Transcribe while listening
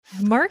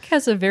Mark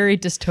has a very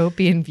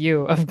dystopian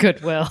view of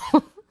goodwill.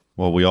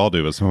 Well, we all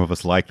do, but some of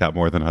us like that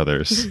more than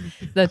others.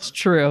 That's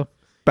true.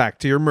 Back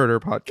to your murder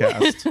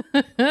podcast.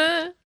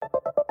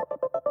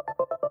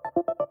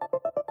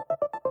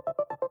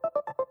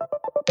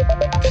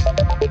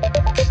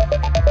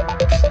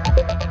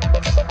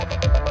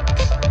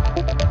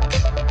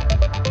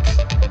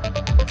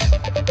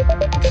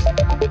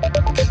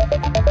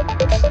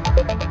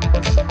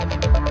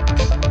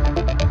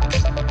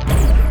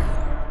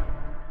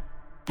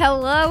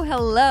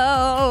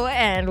 Hello,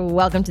 and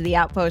welcome to the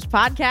Outpost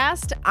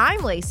Podcast.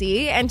 I'm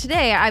Lacey, and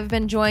today I've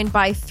been joined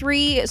by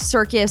three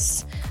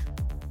circus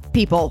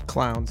people.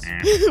 Clowns.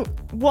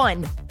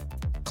 One.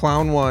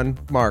 Clown 1,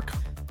 Mark.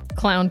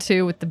 Clown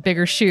 2 with the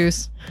bigger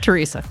shoes,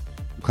 Teresa.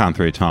 Clown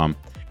 3, Tom.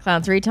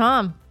 Clown 3,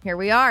 Tom. Here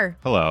we are.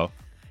 Hello.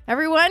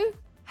 Everyone,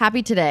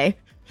 happy today.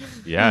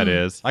 Yeah, it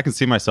is. I can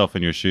see myself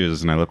in your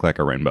shoes, and I look like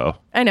a rainbow.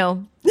 I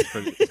know.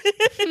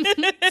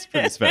 It's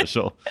pretty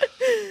special.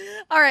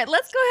 All right,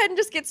 let's go ahead and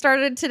just get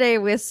started today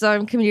with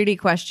some community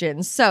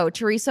questions. So,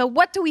 Teresa,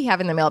 what do we have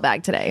in the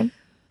mailbag today?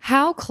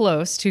 How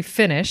close to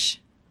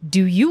finish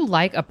do you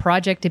like a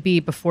project to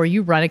be before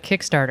you run a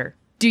Kickstarter?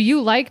 Do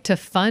you like to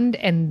fund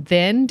and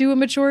then do a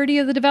majority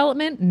of the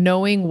development,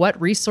 knowing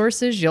what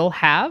resources you'll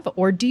have?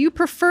 Or do you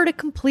prefer to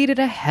complete it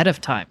ahead of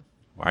time?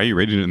 Why are you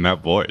reading it in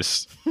that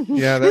voice?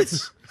 Yeah,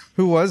 that's...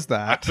 Who was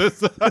that?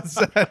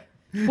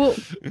 Well,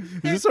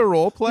 Is this a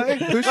role play?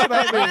 Who should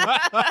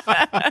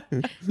I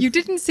be? you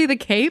didn't see the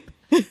cape?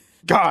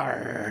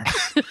 Gar.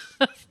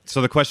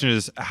 So the question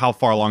is, how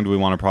far along do we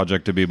want a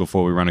project to be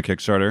before we run a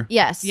Kickstarter?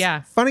 Yes.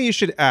 Yeah. Funny you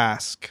should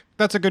ask.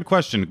 That's a good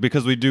question,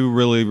 because we do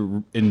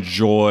really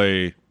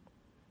enjoy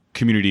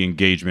community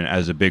engagement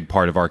as a big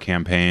part of our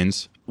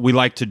campaigns. We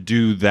like to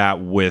do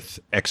that with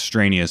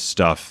extraneous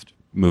stuff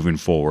moving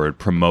forward,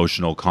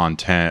 promotional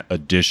content,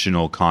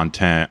 additional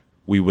content.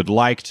 We would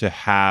like to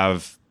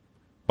have,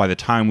 by the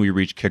time we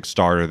reach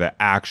Kickstarter, the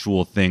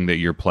actual thing that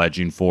you're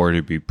pledging for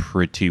to be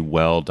pretty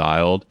well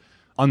dialed.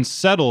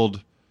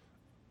 Unsettled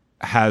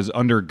has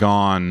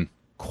undergone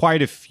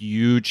quite a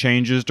few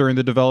changes during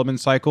the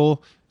development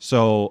cycle.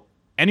 So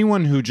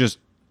anyone who just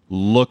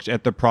looked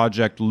at the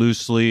project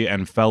loosely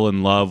and fell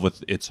in love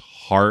with its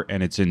heart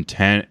and its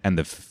intent and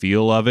the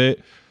feel of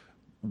it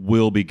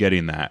will be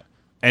getting that.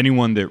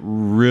 Anyone that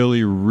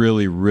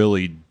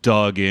really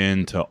dug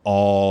into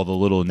all the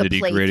little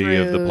nitty-gritty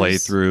of the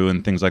playthrough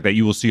and things like that,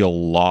 you will see a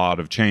lot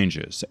of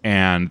changes.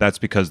 And that's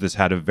because this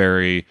had a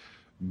very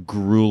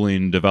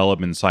grueling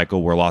development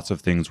cycle where lots of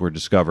things were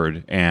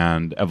discovered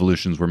and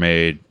evolutions were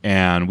made.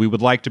 And we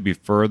would like to be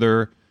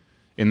further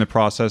in the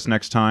process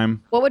next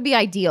time. What would be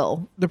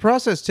ideal? The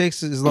process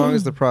takes as long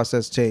as the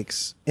process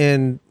takes.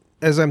 And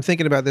as I'm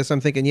thinking about this, I'm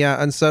thinking, yeah,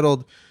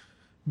 Unsettled,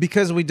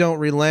 because we don't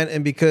relent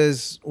and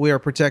because we are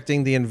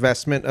protecting the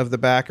investment of the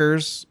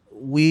backers,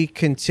 we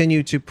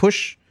continue to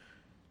push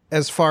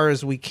as far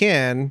as we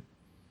can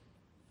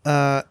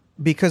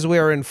because we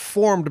are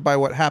informed by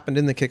what happened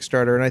in the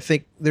Kickstarter. And I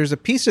think there's a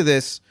piece of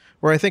this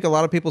where I think a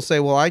lot of people say,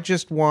 well, I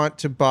just want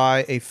to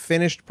buy a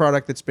finished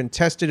product that's been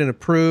tested and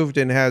approved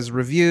and has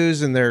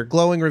reviews and they're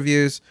glowing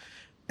reviews.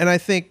 And I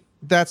think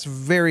that's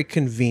very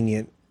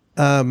convenient.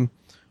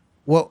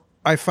 What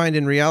I find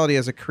in reality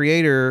as a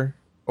creator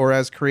or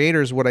as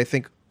creators, what I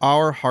think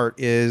our heart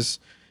is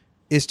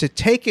to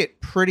take it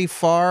pretty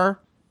far,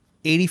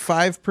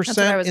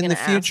 85% in the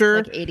future,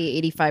 like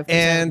 80, 85%.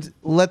 and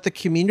let the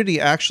community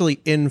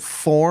actually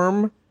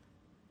inform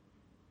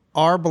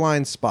our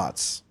blind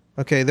spots.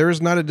 Okay, there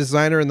is not a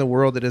designer in the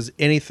world that does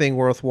anything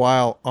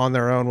worthwhile on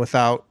their own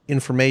without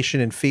information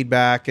and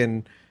feedback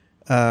and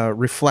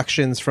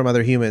reflections from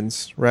other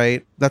humans,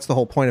 right? That's the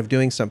whole point of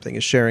doing something,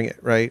 is sharing it,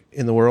 right,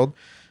 in the world.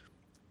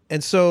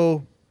 And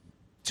so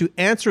to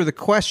answer the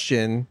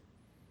question,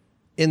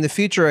 in the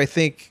future, I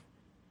think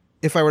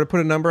if I were to put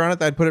a number on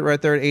it, I'd put it right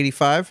there at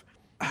 85.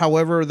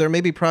 However, there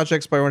may be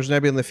projects by Orange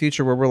Nebula in the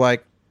future where we're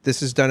like,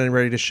 this is done and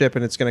ready to ship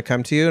and it's going to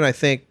come to you. And I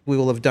think we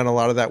will have done a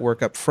lot of that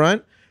work up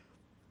front.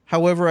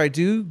 However, I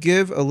do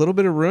give a little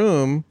bit of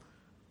room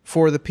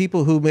for the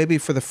people who maybe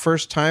for the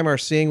first time are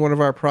seeing one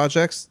of our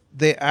projects.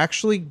 They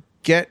actually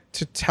get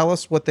to tell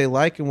us what they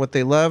like and what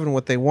they love and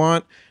what they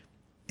want.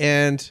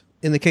 And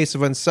in the case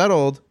of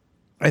Unsettled,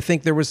 I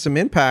think there was some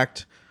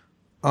impact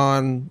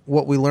on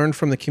what we learned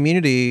from the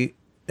community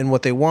and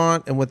what they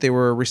want and what they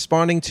were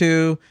responding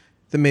to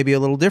that may be a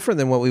little different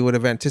than what we would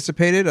have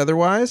anticipated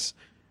otherwise.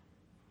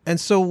 And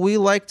so we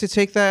like to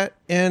take that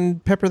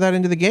and pepper that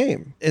into the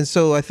game. And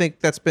so I think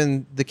that's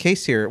been the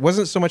case here. It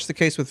wasn't so much the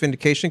case with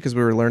Vindication because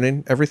we were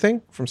learning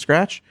everything from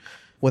scratch.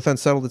 With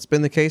Unsettled, it's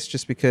been the case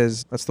just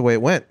because that's the way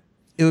it went.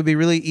 It would be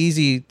really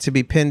easy to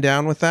be pinned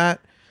down with that.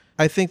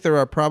 I think there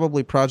are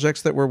probably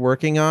projects that we're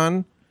working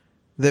on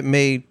that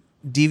may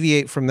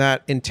deviate from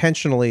that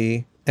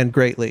intentionally and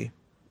greatly.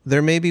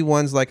 There may be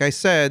ones, like I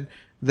said,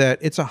 that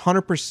it's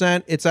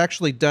 100%, it's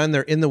actually done,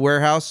 they're in the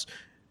warehouse.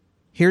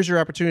 Here's your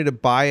opportunity to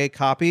buy a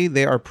copy.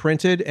 They are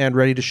printed and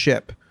ready to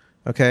ship,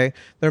 okay?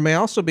 There may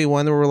also be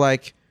one where we're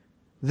like,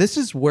 this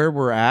is where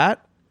we're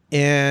at.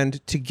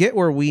 And to get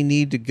where we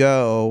need to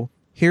go,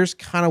 here's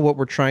kind of what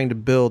we're trying to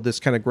build, this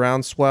kind of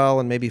groundswell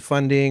and maybe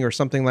funding or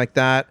something like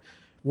that.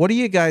 What do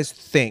you guys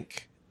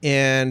think?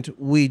 And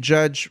we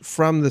judge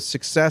from the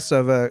success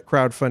of a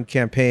crowdfund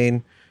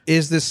campaign,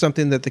 is this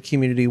something that the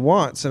community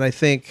wants? And I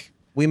think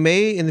we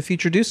may in the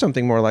future do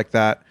something more like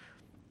that.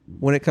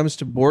 When it comes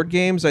to board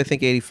games, I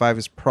think 85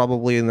 is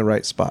probably in the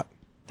right spot.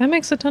 That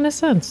makes a ton of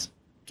sense.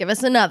 Give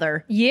us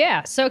another.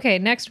 Yeah. So, okay,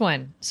 next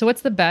one. So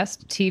what's the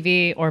best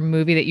TV or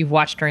movie that you've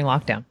watched during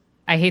lockdown?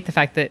 I hate the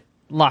fact that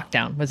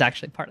lockdown was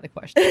actually part of the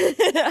question.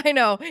 I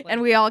know.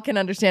 And we all can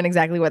understand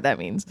exactly what that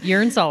means.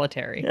 You're in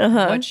solitary.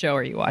 What show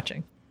are you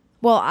watching?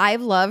 Well,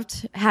 I've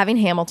loved having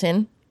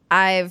Hamilton.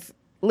 I've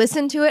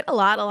listened to it a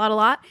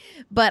lot,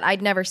 but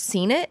I'd never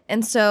seen it.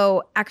 And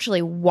so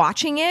actually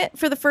watching it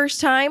for the first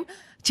time,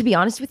 to be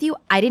honest with you,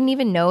 I didn't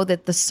even know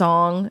that the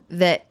song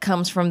that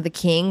comes from the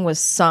king was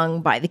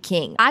sung by the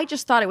king. I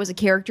just thought it was a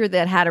character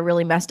that had a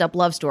really messed up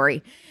love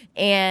story.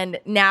 And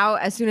now,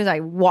 as soon as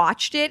I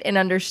watched it and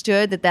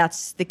understood that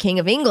that's the King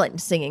of England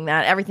singing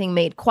that, everything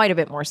made quite a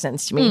bit more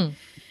sense to me.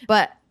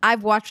 But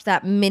I've watched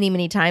that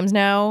many times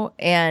now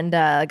and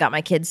got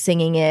my kids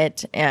singing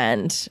it.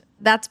 And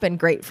that's been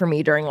great for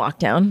me during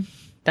lockdown.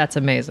 That's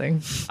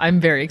amazing. I'm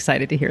very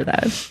excited to hear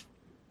that.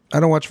 I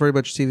don't watch very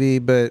much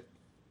TV, but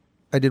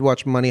I did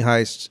watch Money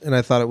Heist, and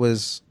I thought it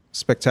was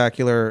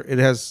spectacular. It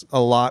has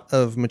a lot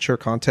of mature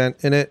content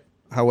in it.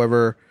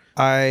 However,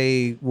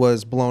 I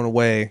was blown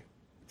away,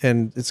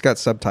 and it's got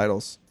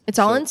subtitles. It's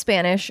all in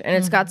Spanish, and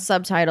it's got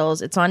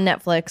subtitles. It's on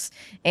Netflix,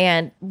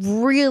 and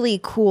really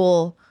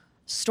cool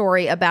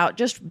story about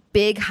just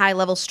big,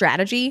 high-level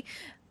strategy,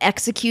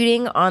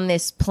 executing on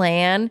this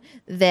plan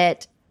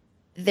that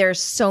there's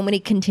so many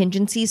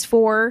contingencies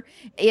for.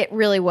 It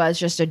really was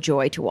just a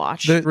joy to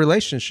watch. The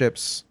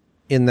relationships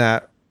in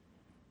that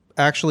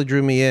actually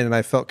drew me in, and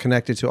I felt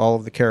connected to all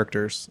of the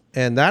characters.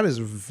 And that is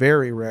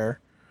very rare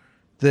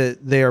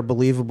that they are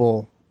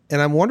believable.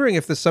 And I'm wondering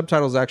if the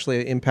subtitles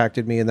actually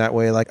impacted me in that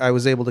way. Like I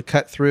was able to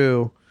cut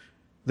through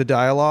the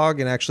dialogue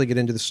and actually get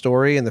into the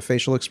story and the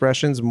facial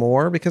expressions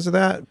more because of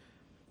that.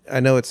 I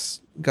know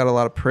it's got a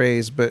lot of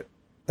praise, but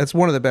that's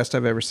one of the best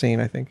I've ever seen,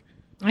 I think.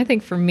 I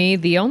think for me,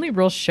 the only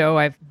real show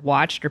I've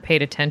watched or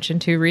paid attention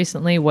to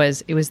recently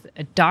was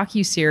a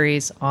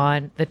docuseries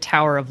on the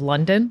Tower of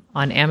London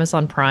on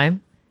Amazon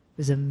Prime. It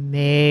was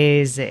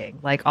amazing.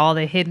 Like all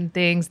the hidden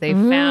things they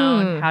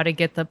found, how to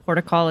get the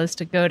portcullis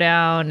to go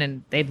down,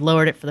 and they'd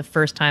lowered it for the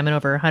first time in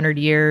over 100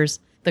 years.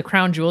 The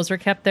crown jewels are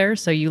kept there,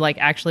 so you like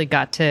actually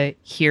got to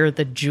hear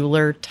the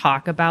jeweler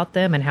talk about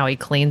them and how he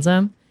cleans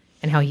them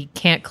and how he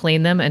can't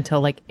clean them until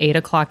like 8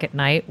 o'clock at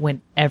night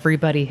when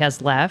everybody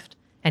has left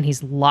and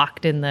he's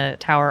locked in the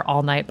tower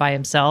all night by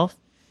himself.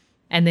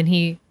 And then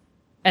he,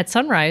 at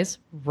sunrise,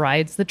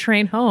 rides the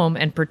train home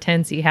and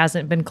pretends he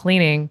hasn't been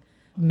cleaning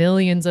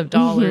millions of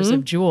dollars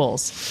of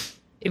jewels.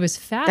 It was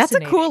fascinating.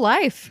 That's a cool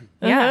life.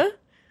 Yeah.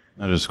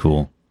 That is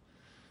cool.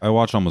 I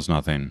watch almost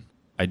nothing.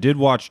 I did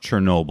watch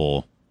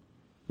Chernobyl,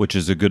 which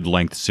is a good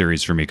length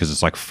series for me because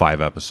it's like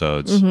 5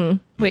 episodes.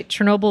 Wait,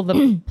 Chernobyl,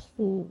 the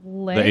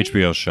play? The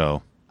HBO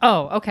show.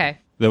 Oh, okay.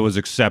 That was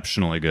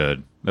exceptionally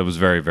good. That was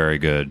very, very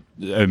good.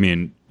 I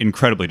mean,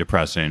 incredibly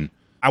depressing.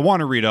 I want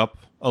to read up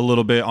a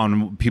little bit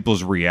on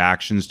people's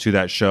reactions to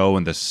that show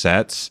and the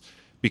sets,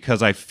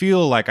 because I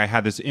feel like I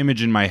had this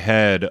image in my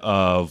head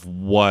of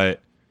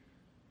what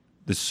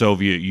the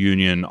Soviet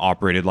Union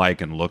operated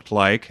like and looked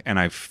like. And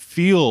I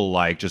feel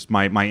like just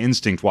my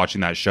instinct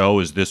watching that show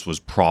is this was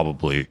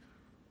probably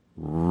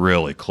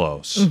really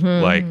close.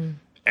 Like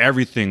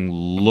everything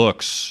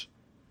looks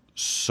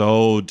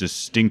so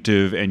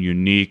distinctive and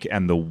unique,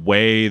 and the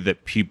way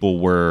that people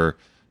were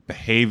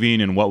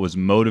behaving and what was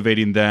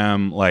motivating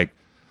them. Like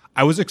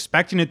I was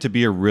expecting it to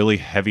be a really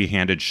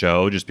heavy-handed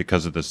show just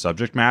because of the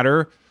subject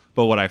matter.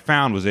 But what I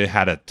found was it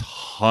had a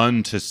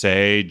ton to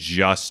say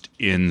just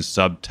in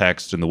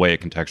subtext and the way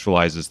it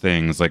contextualizes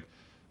things. Like,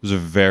 it was a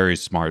very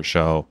smart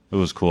show. It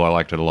was cool. I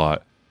liked it a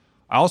lot.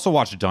 I also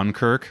watched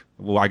Dunkirk.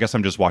 Well, I guess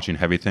I'm just watching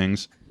heavy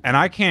things. And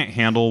I can't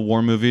handle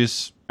war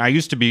movies. I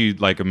used to be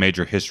like a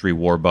major history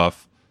war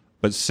buff.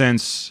 But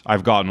since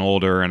I've gotten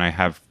older and I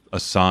have a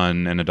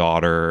son and a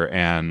daughter,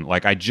 and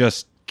like I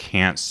just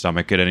can't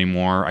stomach it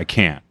anymore. I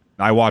can't.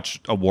 I watch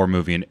a war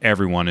movie and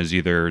everyone is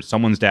either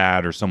someone's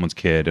dad or someone's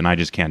kid, and I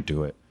just can't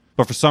do it.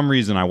 But for some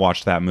reason, I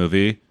watched that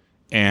movie,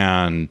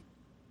 and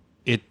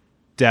it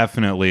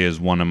definitely is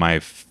one of my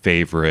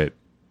favorite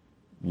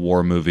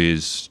war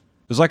movies.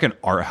 It's like an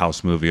art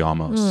house movie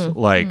almost.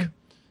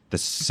 The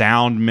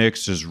sound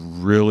mix is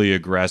really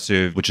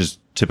aggressive, which is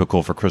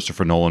typical for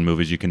Christopher Nolan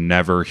movies. You can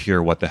never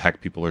hear what the heck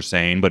people are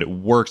saying, but it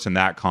works in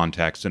that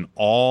context. And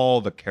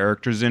all the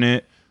characters in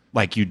it,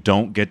 like you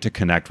don't get to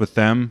connect with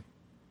them.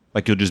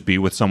 Like you'll just be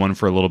with someone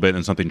for a little bit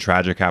and something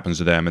tragic happens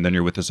to them, and then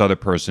you're with this other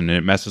person, and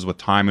it messes with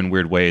time in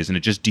weird ways, and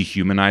it just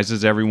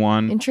dehumanizes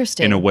everyone.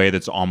 Interesting. In a way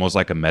that's almost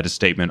like a meta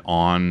statement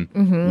on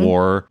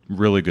war.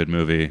 Really good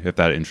movie, if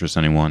that interests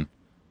anyone.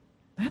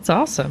 That's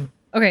awesome.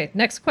 Okay,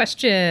 next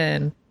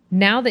question.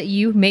 Now that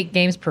you make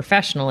games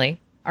professionally,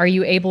 Are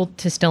you able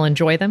to still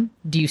enjoy them?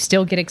 Do you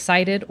still get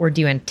excited, or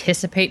do you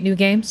anticipate new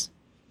games?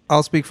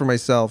 I'll speak for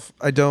myself.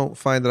 I don't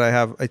find that I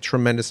have a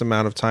tremendous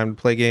amount of time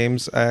to play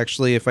games. I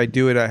actually, if I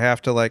do it, I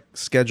have to like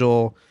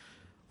schedule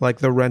like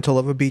the rental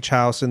of a beach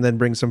house and then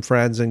bring some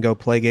friends and go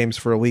play games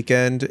for a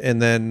weekend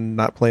and then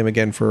not play them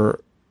again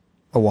for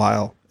a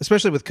while.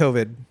 Especially with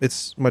COVID,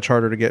 it's much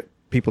harder to get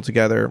people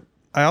together.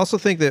 I also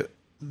think that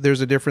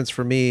there's a difference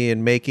for me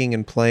in making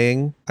and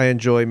playing. I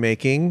enjoy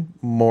making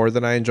more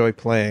than I enjoy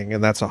playing,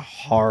 and that's a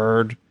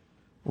hard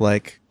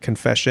like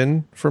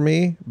confession for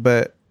me,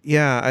 but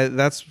yeah,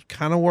 that's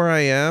kind of where I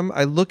am.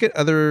 I look at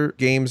other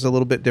games a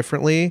little bit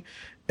differently,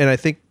 and I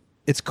think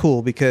it's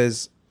cool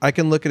because I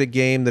can look at a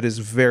game that is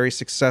very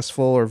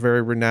successful or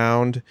very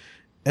renowned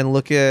and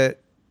look at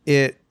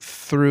it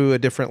through a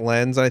different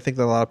lens. I think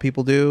that a lot of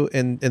people do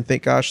and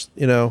think, gosh,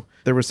 you know,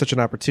 there was such an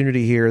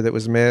opportunity here that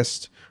was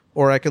missed.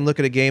 Or I can look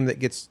at a game that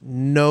gets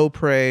no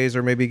praise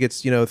or maybe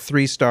gets,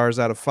 3 stars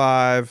out of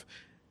 5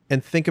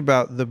 and think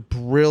about the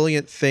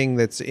brilliant thing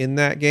that's in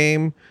that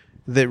game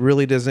that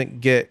really doesn't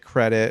get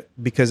credit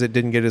because it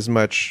didn't get as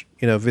much,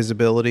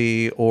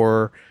 visibility,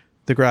 or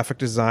the graphic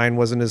design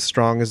wasn't as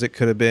strong as it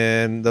could have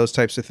been, those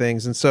types of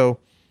things. And so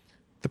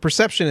the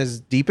perception is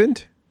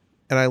deepened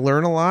and I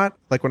learn a lot.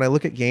 Like when I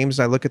look at games,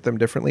 I look at them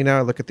differently now.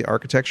 I look at the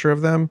architecture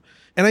of them,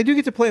 and I do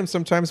get to play them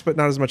sometimes, but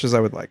not as much as I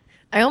would like.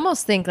 I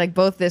almost think like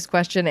both this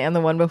question and the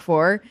one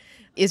before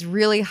is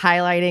really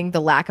highlighting the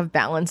lack of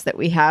balance that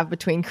we have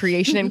between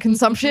creation and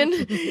consumption.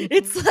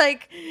 It's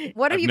like,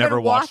 what have I've you never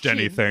been watched watching?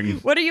 anything.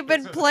 What have you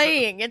been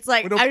playing? It's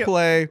like, We don't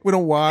play, we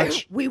don't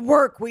watch. we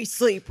work, we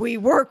sleep, we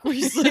work,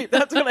 we sleep.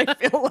 That's what I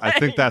feel like. I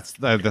think that's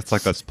like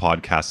this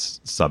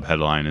podcast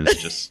subheadline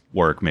is just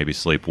work, maybe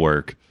sleep,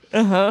 work.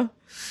 Uh-huh.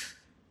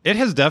 It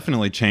has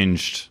definitely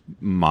changed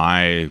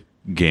my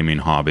gaming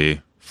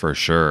hobby for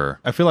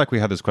sure. I feel like we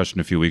had this question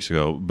a few weeks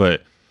ago,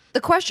 but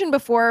The question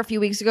before a few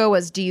weeks ago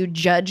was, do you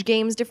judge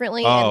games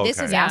differently? Oh, and this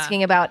okay. is Yeah.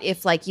 asking about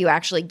if like you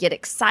actually get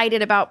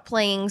excited about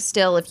playing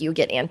still, if you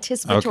get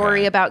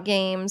anticipatory Okay. about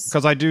games.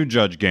 because I do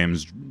judge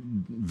games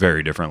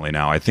very differently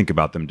now. I think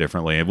about them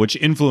differently, which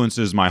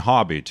influences my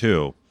hobby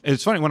too.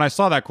 It's funny, when I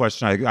saw that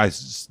question, I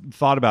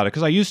thought about it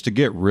because I used to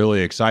get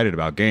really excited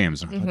about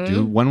games. And I was like,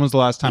 dude, when was the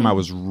last time I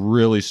was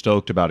really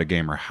stoked about a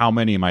game, or how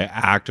many am I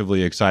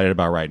actively excited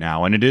about right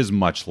now? And it is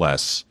much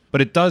less, but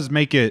it does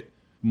make it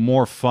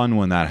more fun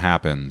when that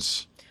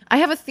happens. I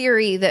have a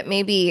theory that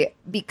maybe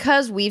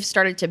because we've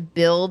started to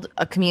build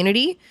a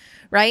community,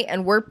 right?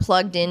 And we're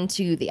plugged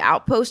into the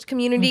Outpost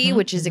community,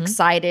 which is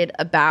excited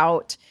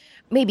about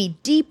maybe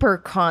deeper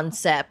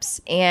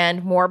concepts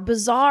and more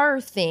bizarre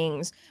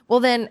things. Well,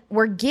 then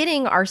we're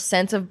getting our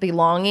sense of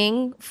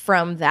belonging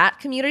from that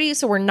community.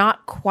 So we're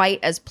not quite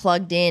as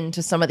plugged in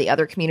to some of the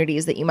other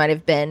communities that you might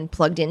have been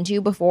plugged into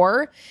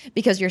before,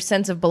 because your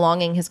sense of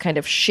belonging has kind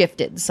of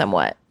shifted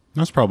somewhat.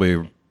 That's probably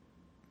a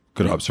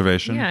good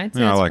observation. Yeah, I'd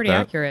say that's I like pretty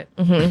that. accurate.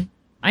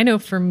 I know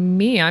for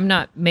me, I'm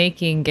not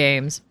making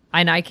games,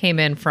 and I came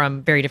in from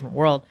a very different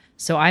world.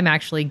 So I'm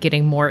actually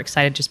getting more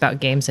excited just about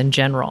games in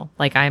general.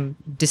 Like I'm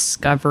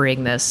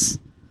discovering this.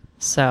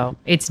 So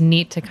it's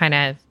neat to kind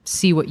of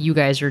see what you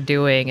guys are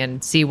doing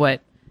and see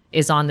what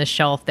is on the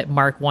shelf that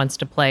Mark wants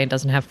to play and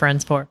doesn't have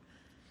friends for.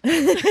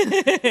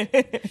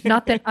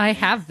 Not that I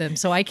have them,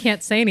 so I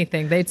can't say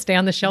anything. They'd stay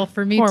on the shelf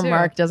for me Poor too.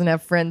 Mark doesn't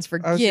have friends for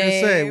I was games. going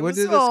to say, what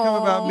did this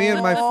come about me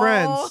and my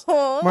friends?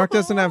 Mark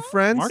doesn't have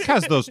friends? Mark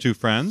has those 2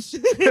 friends.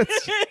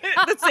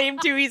 The same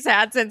two he's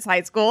had since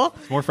high school.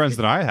 More friends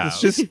than I have.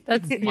 It's just,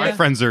 That's My yeah.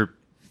 friends are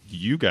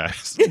you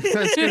guys. I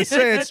was going to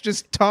say, it's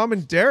just Tom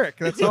and Derek.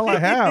 That's all I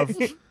have.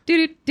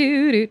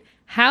 Do.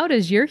 How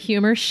does your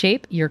humor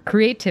shape your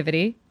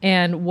creativity?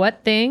 And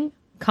what thing,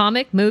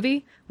 comic,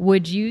 movie,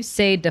 would you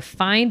say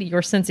defined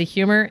your sense of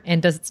humor?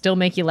 And does it still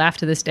make you laugh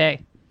to this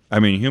day?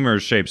 I mean, humor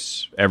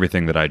shapes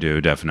everything that I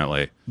do,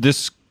 definitely.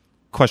 This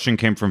question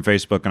came from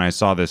Facebook, and I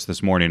saw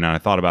this morning, and I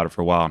thought about it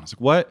for a while. And I was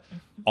like, what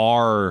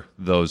are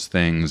those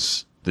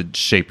things that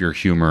shape your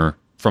humor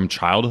from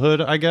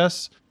childhood, I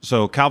guess?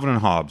 So Calvin and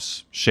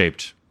Hobbes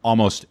shaped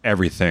almost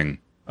everything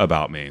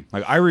about me.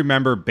 Like, I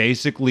remember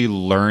basically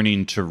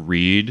learning to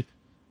read,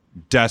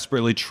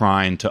 desperately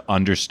trying to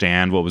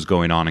understand what was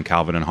going on in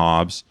Calvin and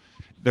Hobbes.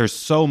 There's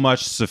so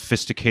much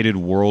sophisticated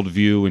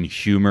worldview and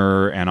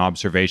humor and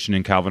observation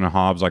in Calvin and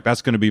Hobbes. Like,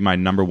 that's going to be my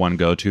number one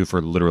go-to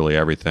for literally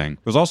everything.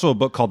 There's also a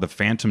book called The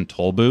Phantom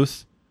Toll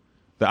Booth.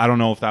 I don't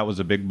know if that was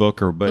a big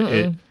book or, but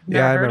it.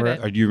 Yeah, I heard of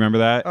remember it. it. Do you remember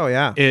that? Oh,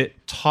 yeah.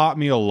 It taught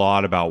me a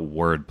lot about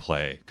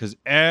wordplay, because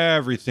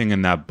everything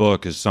in that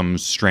book is some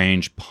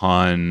strange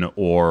pun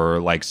or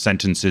like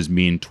sentences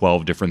mean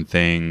 12 different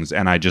things.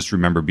 And I just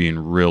remember being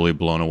really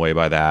blown away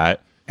by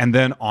that. And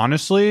then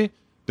honestly,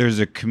 there's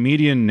a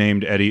comedian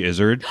named Eddie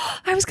Izzard.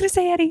 I was going to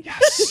say Eddie.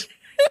 Yes.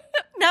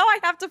 Now I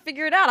have to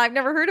figure it out. I've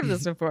never heard of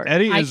this before.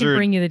 Eddie I Izzard. can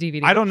bring you the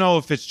DVD. I don't know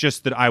if it's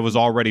just that I was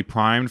already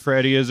primed for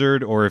Eddie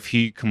Izzard or if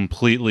he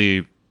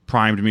completely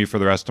primed me for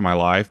the rest of my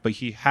life, but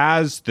he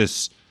has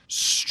this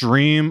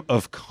stream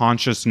of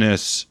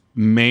consciousness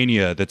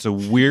mania that's a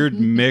weird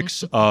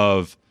mix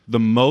of the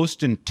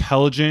most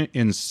intelligent,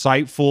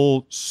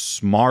 insightful,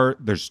 smart.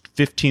 There's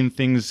 15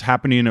 things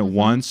happening at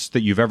once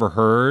that you've ever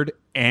heard,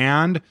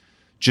 and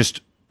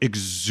just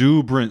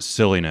exuberant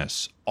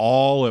silliness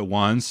all at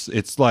once.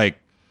 It's like,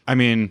 I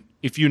mean,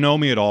 if you know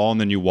me at all and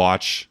then you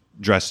watch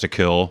Dress to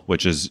Kill,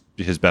 which is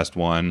his best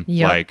one,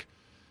 like,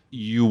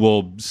 you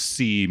will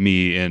see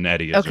me in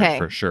Eddie Izzard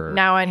for sure.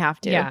 Now I'd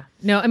have to. Yeah.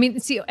 No, I mean,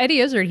 see, Eddie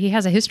Izzard, he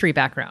has a history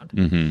background.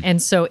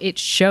 And so it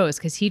shows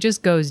because he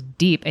just goes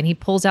deep and he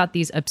pulls out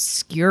these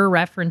obscure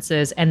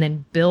references and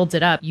then builds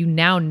it up. You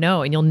now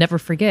know, and you'll never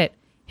forget,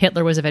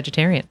 Hitler was a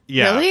vegetarian.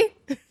 Yeah.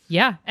 Really?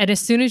 Yeah. And as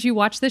soon as you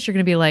watch this, you're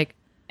going to be like,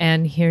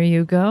 and here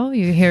you go.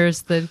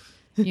 Here's the...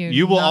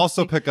 You will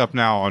also pick up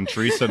now on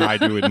Teresa and I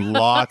doing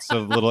lots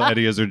of little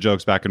Eddie Izzard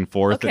jokes back and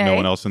forth that no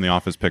one else in the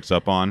office picks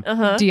up on.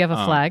 Do you have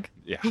a flag?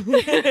 Yeah.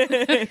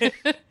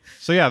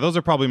 So yeah, those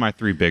are probably my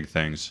 3 big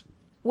things.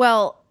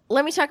 Well,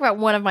 let me talk about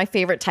one of my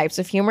favorite types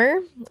of humor,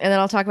 and then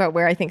I'll talk about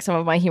where I think some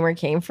of my humor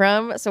came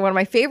from. So one of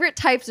my favorite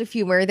types of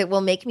humor that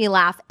will make me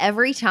laugh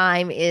every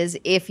time is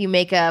if you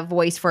make a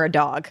voice for a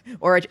dog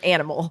or an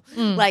animal.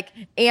 Like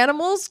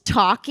animals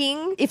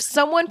talking. If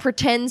someone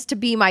pretends to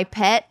be my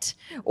pet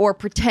or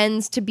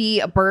pretends to be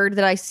a bird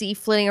that I see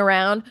flitting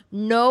around,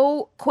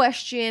 no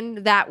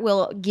question that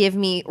will give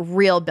me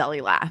real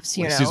belly laughs.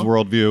 Lacey's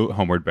worldview,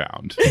 Homeward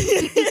Bound.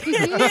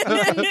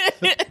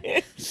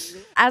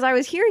 As I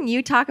was hearing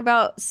you talk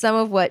about some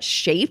of what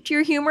shaped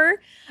your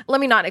humor, let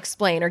me not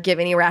explain or give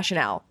any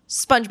rationale.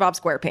 SpongeBob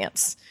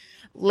SquarePants.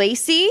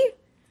 Lacey,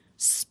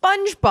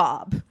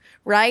 SpongeBob,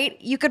 right?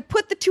 You could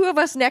put the two of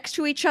us next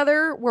to each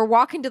other. We're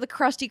walking to the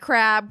Krusty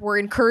Krab. We're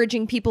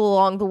encouraging people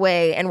along the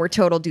way, and we're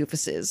total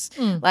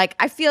doofuses. Like,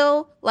 I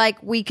feel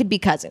like we could be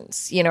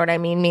cousins. You know what I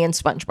mean? Me and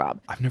SpongeBob.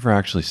 I've never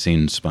actually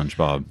seen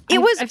SpongeBob.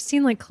 I've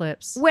seen like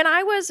clips. When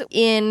I was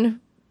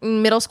in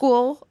middle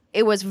school,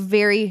 it was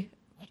very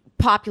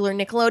popular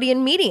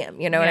Nickelodeon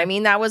medium. You know what I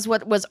mean? That was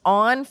what was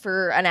on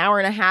for an hour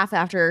and a half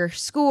after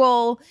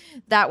school.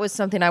 That was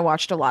something I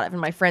watched a lot of,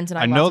 and my friends and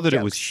I know that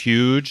it was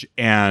huge,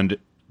 and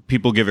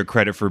people give it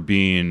credit for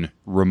being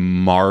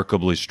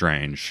remarkably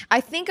strange.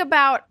 I think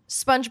about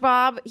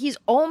SpongeBob. He's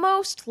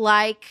almost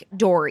like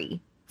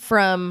Dory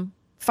from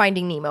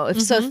Finding Nemo.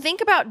 So think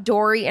about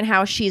Dory and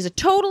how she's a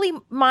totally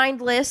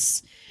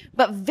mindless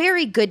but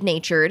very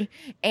good-natured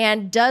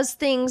and does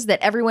things that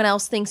everyone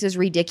else thinks is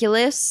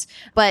ridiculous,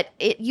 but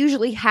it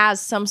usually has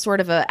some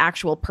sort of an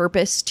actual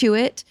purpose to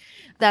it.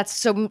 That's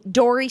so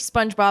Dory,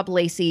 SpongeBob,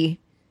 Lacey,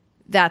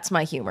 that's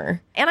my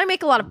humor. And I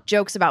make a lot of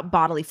jokes about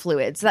bodily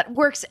fluids. That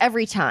works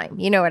every time.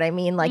 You know what I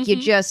mean? Like you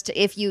just,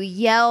 if you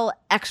yell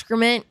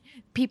excrement,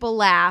 people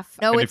laugh.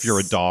 No, and if you're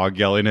a dog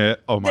yelling it,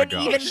 oh my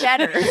gosh. Even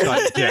better.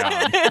 Shut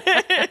down.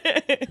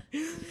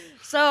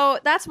 So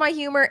that's my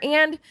humor.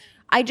 And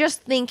I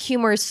just think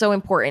humor is so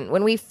important.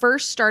 When we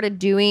first started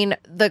doing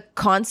the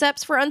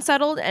concepts for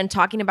Unsettled and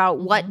talking about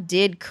what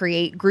did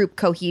create group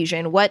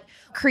cohesion, what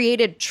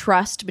created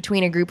trust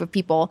between a group of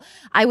people,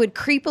 I would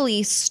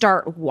creepily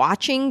start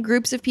watching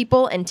groups of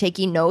people and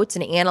taking notes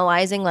and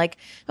analyzing like,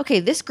 okay,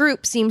 this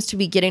group seems to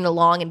be getting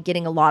along and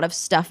getting a lot of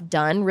stuff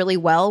done really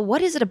well.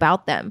 What is it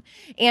about them?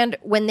 And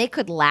when they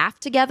could laugh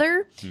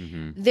together,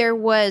 there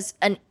was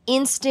an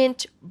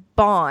instant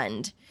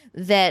bond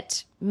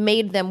that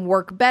made them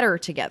work better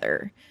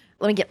together.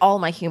 Let me get all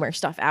my humor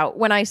stuff out.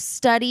 When I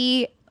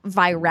study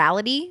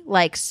virality,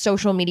 like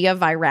social media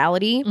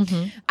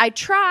virality, I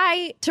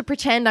try to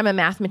pretend I'm a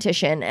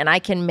mathematician and I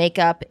can make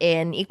up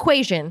an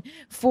equation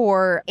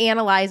for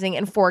analyzing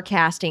and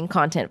forecasting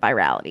content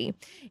virality.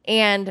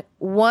 And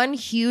one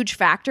huge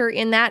factor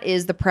in that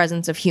is the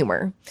presence of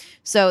humor.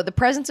 So the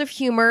presence of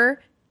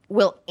humor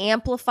will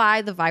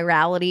amplify the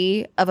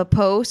virality of a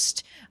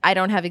post. I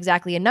don't have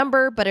exactly a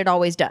number, but it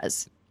always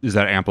does. Is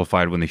that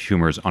amplified when the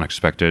humor is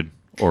unexpected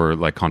or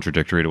like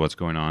contradictory to what's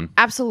going on?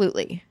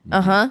 Absolutely.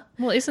 Well,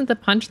 isn't the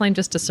punchline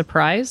just a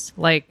surprise?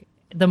 Like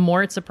the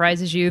more it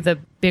surprises you, the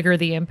bigger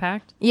the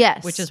impact.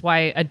 Yes. Which is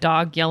why a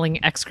dog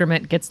yelling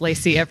excrement gets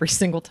Lacey every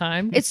single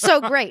time. It's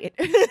so great.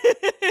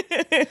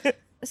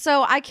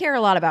 So I care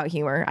a lot about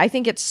humor. I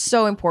think it's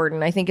so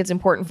important. I think it's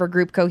important for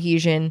group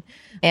cohesion,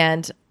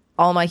 and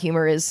all my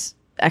humor is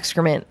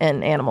excrement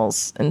and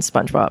animals and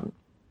SpongeBob.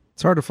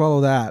 It's hard to follow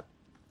that.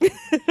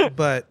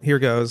 But here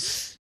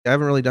goes. I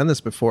haven't really done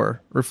this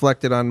before.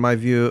 Reflected on my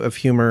view of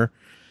humor,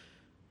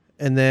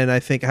 and then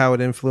I think how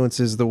it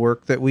influences the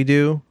work that we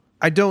do.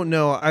 I don't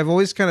know. I've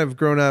always kind of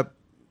grown up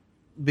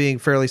being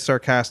fairly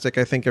sarcastic.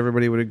 I think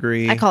everybody would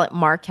agree. I call it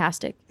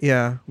marcastic.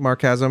 Yeah,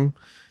 markasm.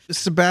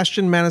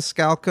 Sebastian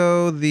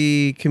Maniscalco,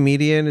 the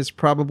comedian, is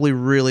probably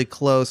really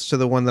close to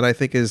the one that I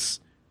think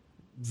is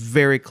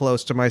very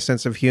close to my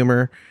sense of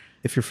humor.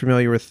 If you're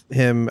familiar with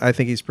him, I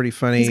think he's pretty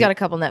funny. He's got a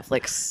couple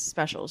Netflix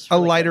specials. A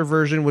lighter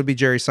version would be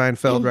Jerry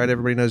Seinfeld, right?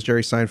 Everybody knows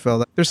Jerry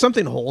Seinfeld. There's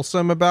something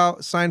wholesome about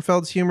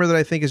Seinfeld's humor that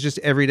I think is just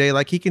everyday.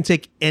 Like he can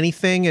take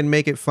anything and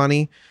make it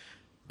funny.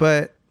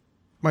 But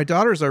my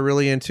daughters are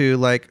really into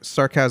like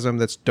sarcasm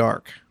that's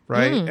dark,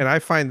 right? And I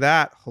find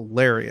that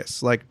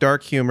hilarious, like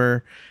dark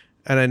humor.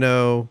 And I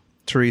know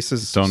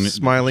Teresa's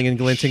smiling and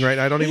glinting right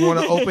now. I don't even want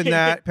to open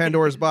that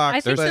Pandora's box.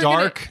 I think There's they're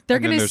Dark, they're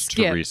and then gonna there's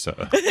skip.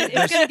 Teresa.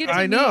 It's going to get to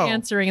I me know.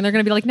 answering, and they're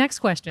going to be like, next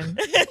question.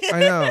 I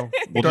know.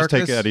 We'll just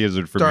take Eddie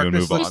Izzard from you and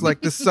darkness move looks on.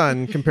 like the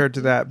sun compared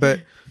to that.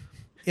 But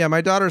yeah,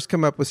 my daughters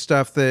come up with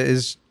stuff that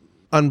is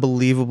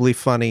unbelievably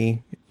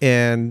funny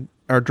and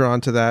are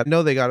drawn to that. I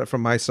know they got it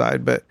from my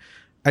side, but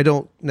I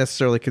don't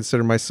necessarily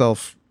consider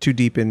myself too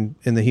deep in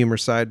the humor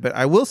side. But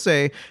I will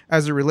say,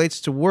 as it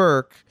relates to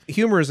work,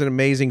 humor is an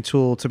amazing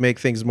tool to make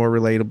things more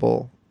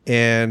relatable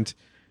and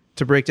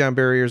to break down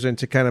barriers and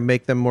to kind of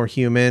make them more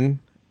human.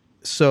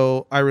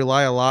 So I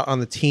rely a lot on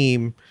the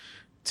team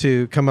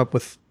to come up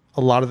with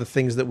a lot of the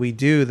things that we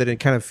do that it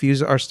kind of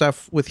fuse our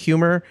stuff with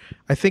humor.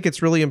 I think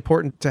it's really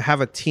important to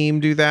have a team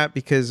do that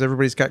because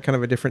everybody's got kind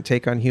of a different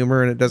take on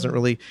humor and it doesn't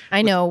really...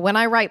 I know when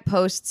I write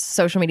posts,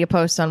 social media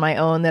posts on my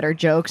own that are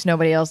jokes,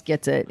 nobody else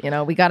gets it. You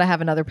know, we got to have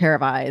another pair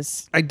of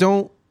eyes. I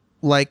don't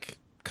like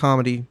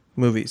comedy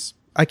movies.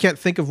 I can't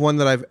think of one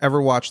that I've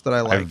ever watched that I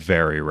I like.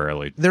 very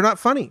rarely. They're not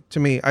funny to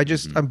me.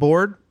 I'm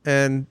bored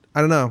and I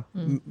don't know.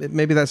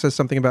 Maybe that says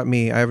something about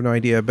me. I have no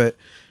idea, but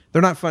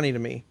they're not funny to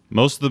me.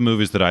 Most of the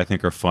movies that I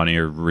think are funny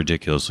are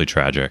ridiculously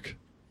tragic.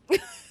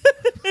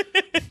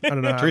 I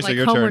don't know. Teresa, Like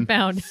your Homeward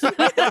turn. Bound.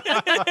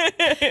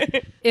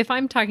 If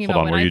I'm talking Hold about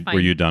on, when were I you, find...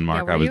 were you done,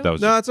 Mark? Yeah, were you? That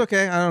was No, it's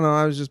okay. I don't know.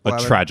 I was just a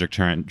blabbering. tragic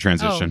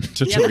transition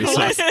to Yeah,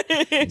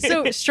 Teresa.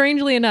 So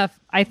strangely enough,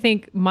 I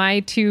think my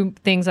two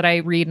things that I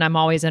read and I'm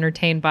always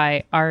entertained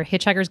by are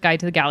Hitchhiker's Guide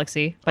to the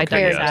Galaxy by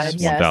Douglas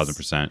Adams, Yes.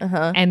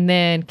 1000%. and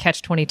then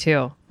Catch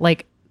 22.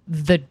 Like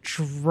the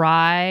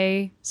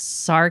dry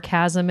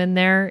sarcasm in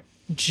there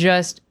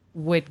just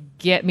would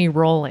get me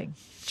rolling.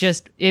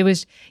 Just it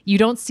was you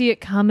don't see it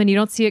coming,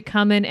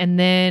 and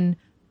then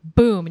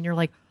boom, and you're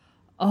like,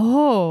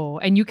 oh,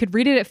 and you could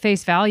read it at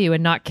face value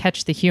and not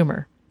catch the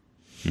humor.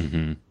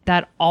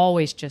 That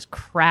always just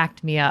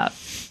cracked me up.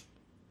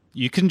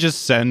 You can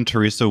just send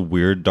Teresa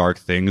weird, dark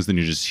things, then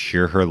you just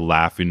hear her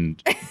laughing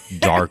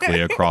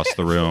darkly across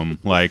the room.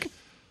 Like,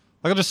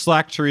 I'll just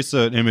slack Teresa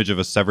an image of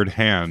a severed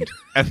hand,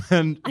 and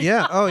then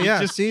Yeah. Oh,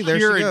 yeah. just See, there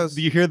hear she it- goes.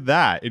 You hear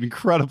that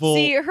incredible.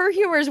 See, her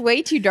humor is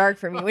way too dark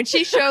for me. When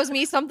she shows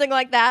me something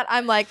like that,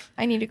 I'm like,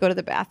 I need to go to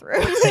the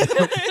bathroom.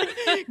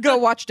 Go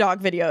watch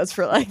dog videos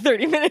for like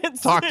 30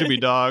 minutes. Talk to me,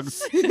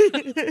 dogs.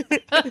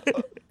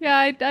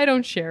 Yeah, I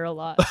don't share a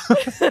lot.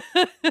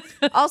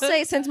 I'll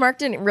say, since Mark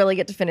didn't really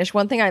get to finish,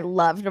 one thing I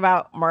loved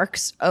about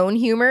Mark's own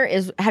humor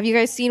is, have you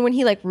guys seen when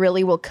he like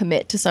really will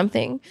commit to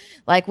something?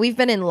 Like we've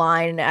been in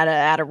line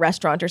at a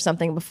restaurant or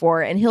something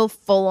before, and he'll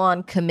full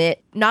on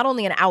commit not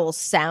only an owl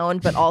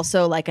sound, but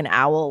also like an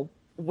owl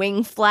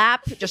wing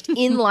flap just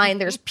in line.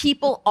 There's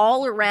people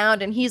all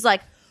around, and he's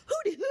like,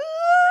 hooty hoo.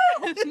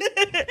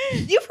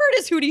 You've heard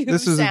his hooty hoo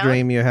This is sound. a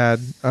dream you had.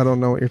 I don't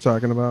know what you're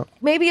talking about.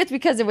 Maybe it's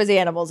because it was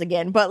animals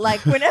again, but like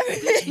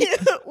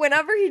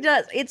whenever he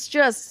does, it's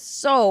just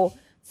so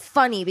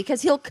funny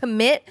because he'll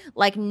commit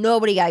like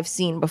nobody I've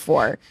seen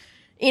before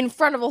in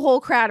front of a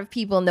whole crowd of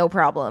people, no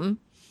problem.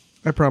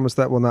 I promise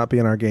that will not be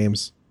in our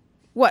games.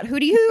 What,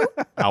 hooty hoo?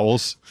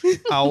 Owls.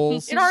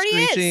 Owls It already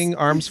is. screeching,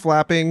 arms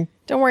flapping.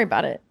 Don't worry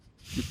about it.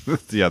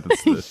 Yeah,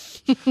 that's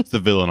the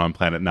villain on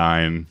Planet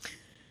 9.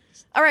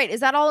 All right, is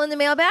that all in the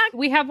mailbag?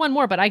 We have one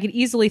more, but I could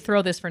easily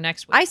throw this for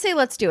next week. I say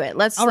let's do it.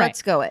 Let's All right.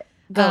 let's go it.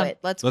 Go it.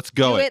 Let's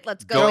go do it. it.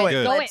 Let's Go go, it.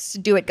 it. Go Let's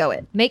do it. Go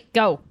it. Make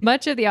go.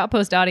 Much of the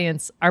Outpost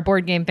audience are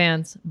board game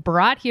fans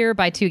brought here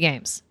by two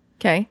games.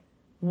 Okay.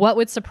 What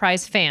would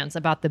surprise fans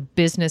about the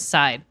business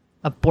side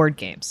of board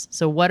games?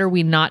 So what are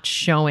we not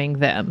showing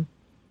them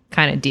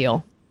kind of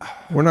deal?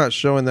 We're not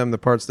showing them the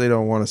parts they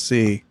don't want to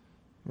see,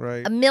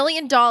 right? $1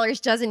 million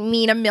doesn't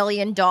mean $1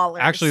 million.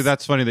 Actually,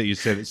 that's funny that you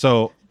said it.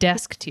 So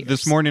Desk tiers.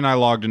 this morning I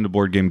logged into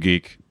Board Game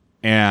Geek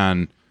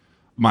and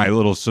my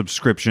little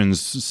subscriptions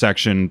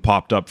section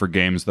popped up for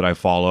games that I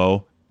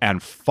follow.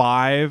 And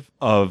 5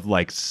 of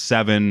like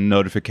 7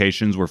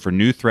 notifications were for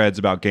new threads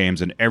about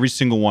games. And every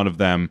single one of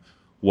them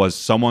was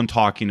someone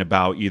talking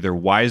about either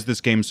why is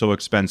this game so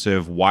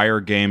expensive? Why are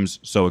games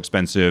so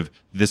expensive?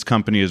 This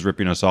company is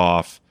ripping us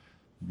off,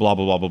 blah,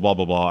 blah, blah, blah, blah,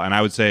 blah, blah. And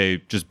I would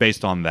say just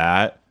based on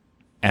that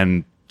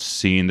and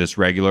seeing this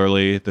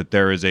regularly, that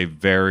there is a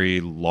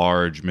very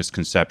large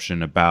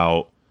misconception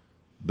about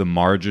the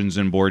margins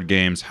in board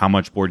games, how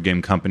much board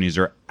game companies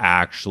are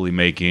actually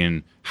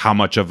making, how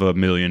much of $1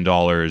 million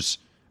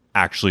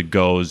actually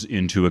goes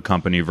into a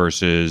company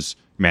versus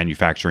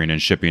manufacturing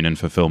and shipping and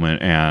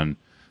fulfillment. And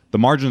the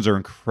margins are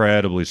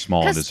incredibly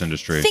small in this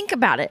industry. Think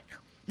about it.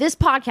 This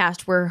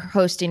podcast we're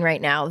hosting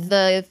right now,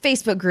 the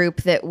Facebook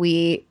group that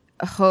we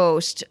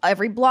host,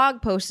 every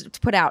blog post that's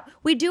put out,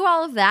 we do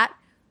all of that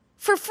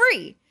for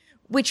free,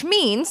 which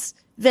means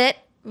that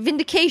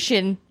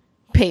Vindication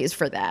pays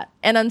for that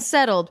and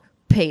Unsettled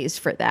pays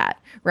for that,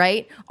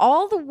 right?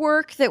 All the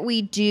work that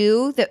we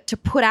do that to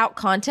put out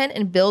content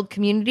and build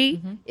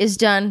community is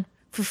done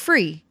for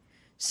free.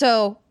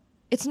 So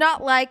it's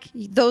not like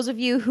those of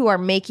you who are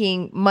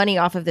making money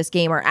off of this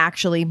game are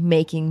actually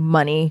making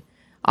money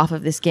off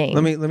of this game.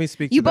 Let me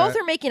speak to You that. both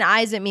are making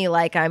eyes at me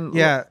like I'm...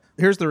 Yeah,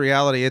 here's the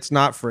reality. It's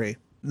not free.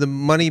 the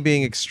money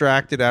being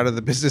extracted out of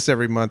the business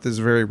every month is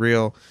very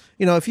real.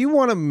 If you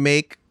want to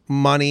make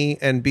money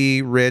and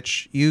be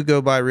rich, you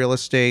go buy real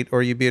estate,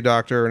 or you be a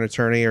doctor or an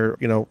attorney, or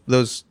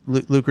those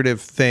lucrative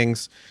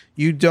things.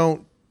 You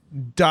don't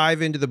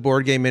dive into the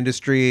board game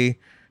industry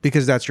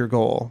because that's your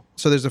goal.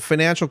 So there's a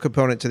financial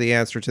component to the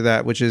answer to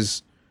that, which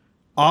is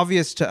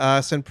obvious to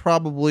us, and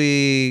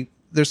probably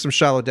there's some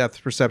shallow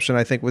depth perception,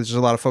 I think, with just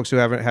a lot of folks who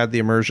haven't had the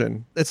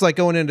immersion. It's like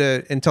going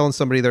into and telling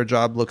somebody their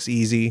job looks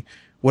easy.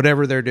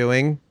 Whatever they're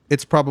doing,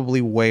 it's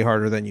probably way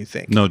harder than you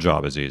think. No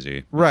job is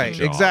easy. Right.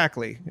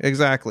 Exactly.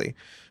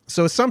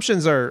 So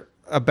assumptions are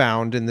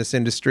abound in this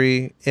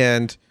industry,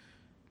 and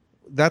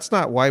that's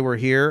not why we're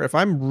here. If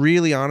I'm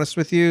really honest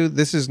with you,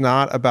 this is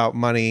not about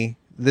money.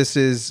 This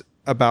is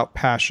about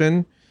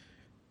passion.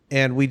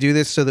 And we do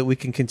this so that we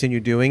can continue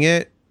doing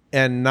it,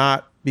 and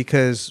not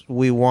because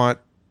we want,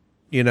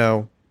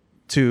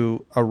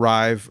 to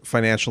arrive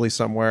financially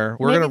somewhere.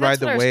 We're going to ride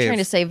the wave. I was trying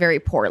to say very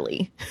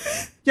poorly.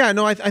 Yeah,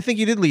 no, I think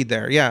you did lead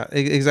there. Yeah,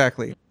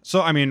 exactly.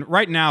 So,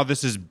 right now,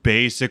 this is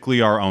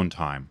basically our own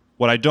time.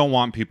 What I don't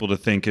want people to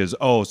think is,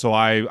 so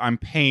I'm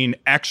paying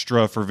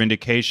extra for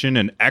Vindication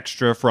and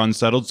extra for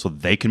Unsettled so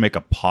they can make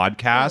a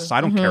podcast.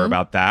 I don't care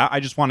about that. I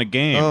just want a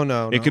game. Oh,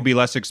 no. It could be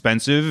less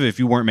expensive if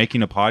you weren't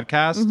making a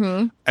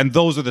podcast. And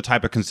those are the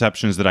type of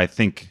conceptions that I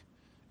think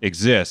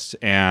exist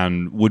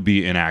and would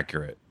be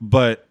inaccurate.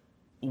 But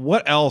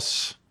what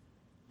else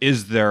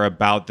is there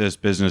about this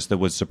business that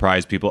would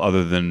surprise people,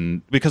 other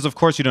than, because of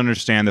course you don't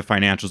understand the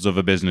financials of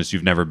a business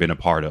you've never been a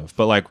part of,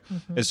 but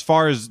as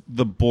far as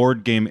the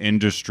board game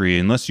industry,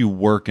 unless you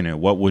work in it,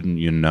 what wouldn't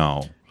you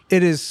know?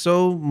 It is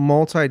so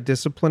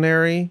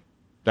multidisciplinary.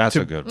 That's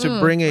a good one. To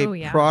bring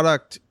a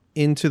product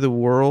into the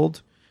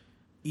world,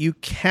 you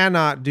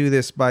cannot do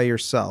this by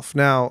yourself.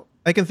 Now,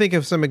 I can think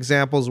of some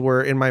examples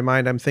where in my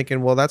mind I'm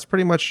thinking, well, that's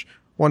pretty much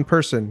one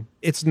person.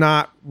 It's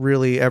not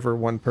really ever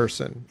one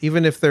person.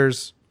 Even if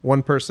there's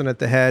one person at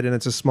the head and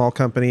it's a small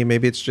company,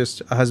 maybe it's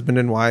just a husband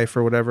and wife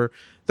or whatever.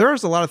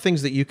 There's a lot of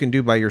things that you can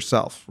do by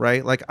yourself,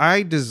 right? Like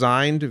I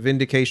designed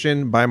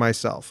Vindication by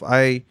myself.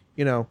 I,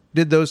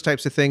 did those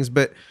types of things,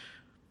 but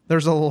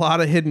there's a lot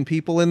of hidden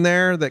people in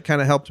there that kind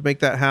of helped make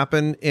that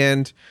happen.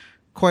 And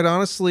quite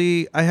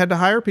honestly, I had to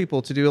hire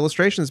people to do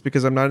illustrations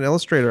because I'm not an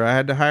illustrator. I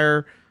had to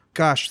hire,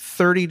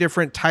 30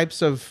 different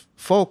types of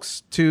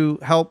folks to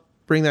help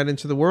bring that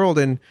into the world.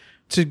 And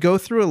to go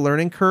through a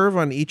learning curve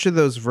on each of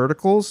those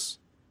verticals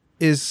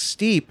is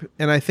steep.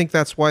 And I think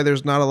that's why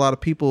there's not a lot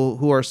of people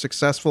who are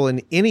successful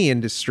in any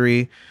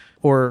industry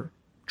or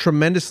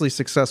tremendously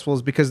successful,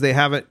 is because they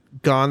haven't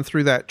gone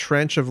through that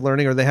trench of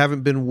learning, or they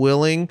haven't been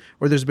willing,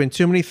 or there's been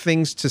too many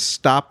things to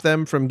stop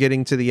them from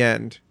getting to the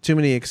end. Too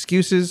many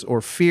excuses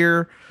or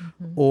fear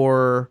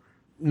or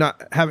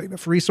not having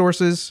enough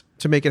resources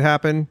to make it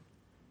happen.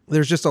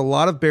 There's just a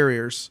lot of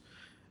barriers.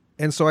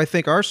 And so I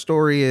think our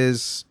story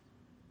is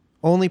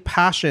only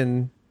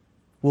passion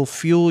will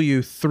fuel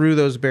you through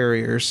those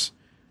barriers,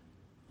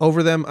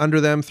 over them, under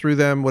them, through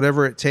them,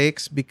 whatever it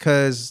takes,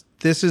 because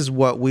this is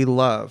what we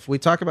love. We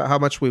talk about how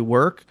much we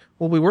work.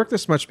 Well, we work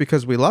this much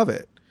because we love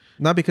it,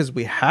 not because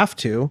we have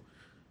to.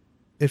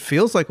 It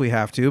feels like we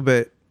have to,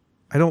 but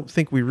I don't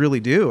think we really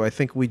do. I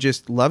think we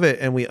just love it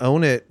and we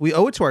own it. We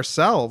owe it to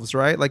ourselves,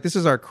 right? Like this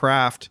is our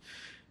craft.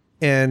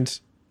 And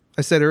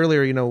I said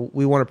earlier,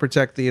 we want to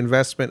protect the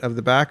investment of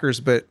the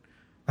backers, but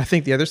I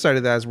think the other side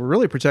of that is we're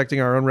really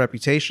protecting our own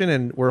reputation,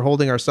 and we're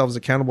holding ourselves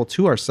accountable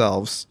to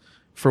ourselves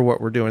for what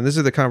we're doing. These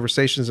are the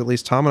conversations at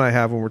least Tom and I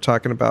have when we're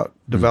talking about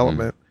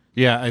development.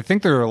 Yeah, I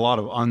think there are a lot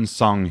of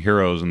unsung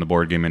heroes in the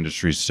board game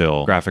industry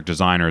still. Graphic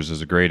designers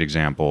is a great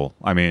example.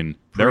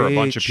 There are a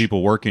bunch of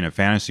people working at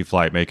Fantasy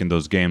Flight making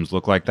those games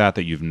look like that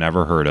you've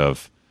never heard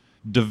of.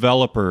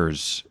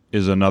 Developers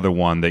is another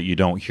one that you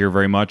don't hear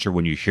very much, or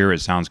when you hear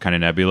it sounds kind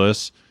of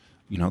nebulous.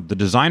 The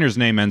designer's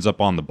name ends up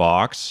on the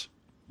box,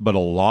 but a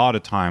lot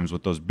of times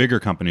with those bigger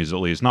companies, at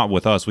least, not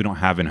with us, we don't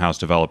have in-house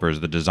developers.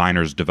 The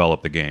designers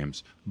develop the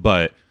games.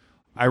 But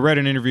I read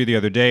an interview the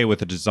other day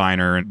with a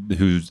designer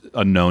who's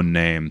a known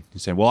name. He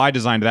said, well, I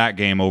designed that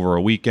game over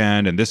a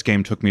weekend, and this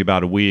game took me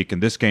about a week,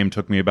 and this game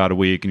took me about a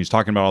week. And he's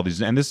talking about all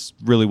these, and this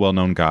really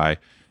well-known guy.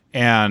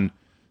 And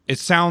it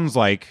sounds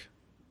like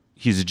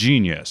he's a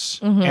genius,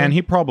 and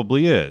he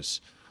probably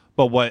is.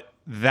 But what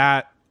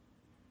that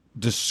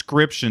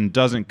description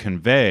doesn't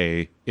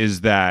convey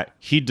is that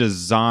he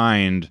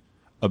designed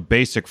a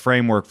basic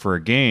framework for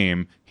a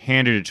game,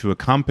 handed it to a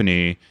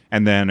company,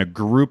 and then a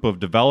group of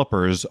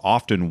developers,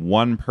 often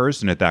one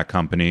person at that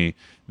company,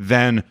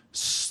 then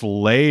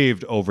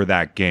slaved over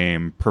that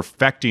game,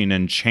 perfecting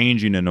and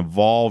changing and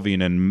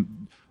evolving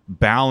and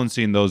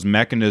balancing those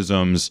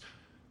mechanisms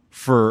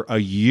for a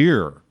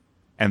year.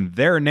 And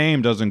their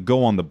name doesn't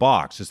go on the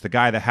box. It's the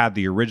guy that had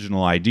the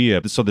original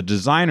idea. So the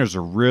designers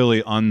are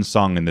really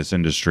unsung in this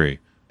industry.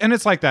 And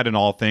it's like that in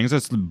all things.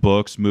 It's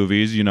books,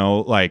 movies,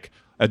 like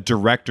a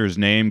director's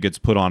name gets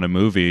put on a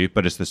movie,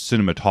 but it's the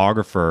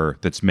cinematographer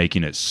that's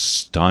making it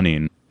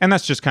stunning. And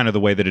that's just kind of the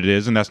way that it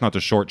is. And that's not to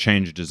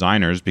shortchange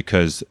designers,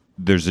 because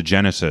there's a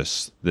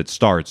genesis that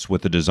starts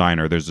with the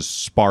designer. There's a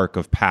spark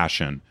of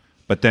passion,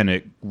 but then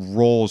it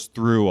rolls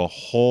through a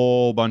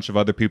whole bunch of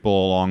other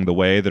people along the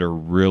way that are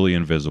really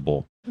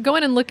invisible.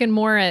 Going and looking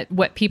more at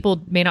what people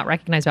may not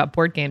recognize about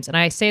board games, and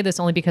I say this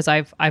only because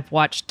I've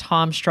watched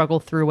Tom struggle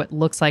through what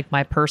looks like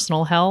my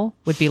personal hell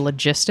would be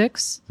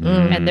logistics,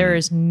 and there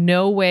is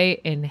no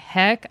way in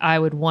heck I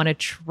would want to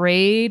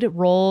trade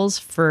roles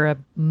for a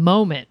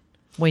moment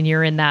when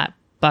you're in that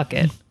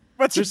bucket.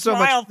 There's so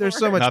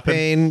much Nothing.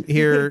 pain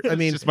here. I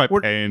mean, Just my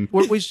pain.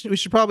 we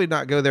should probably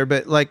not go there,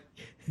 but like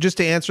just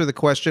to answer the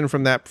question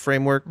from that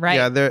framework, Right.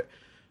 yeah, the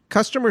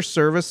customer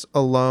service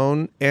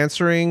alone,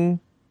 answering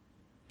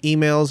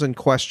emails and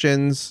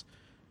questions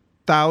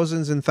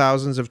thousands and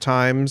thousands of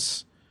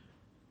times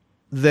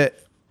that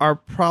are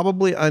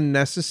probably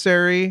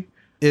unnecessary,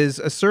 is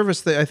a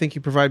service that I think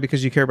you provide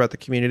because you care about the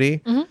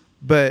community,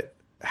 but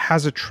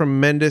has a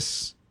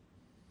tremendous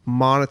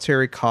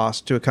monetary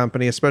cost to a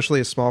company, especially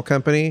a small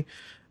company.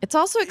 It's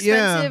also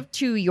expensive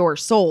to your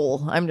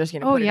soul. I'm just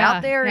going to put it yeah.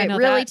 out there. Yeah, it no,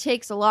 really that-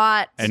 takes a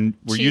lot. And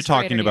were you Cheese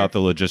grater talking about the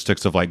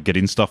logistics of like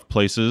getting stuff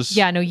places?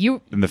 Yeah, no,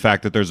 you And the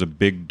fact that there's a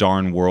big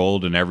darn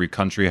world and every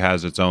country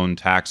has its own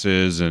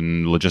taxes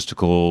and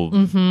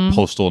logistical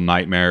postal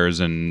nightmares,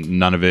 and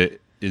none of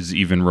it is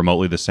even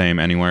remotely the same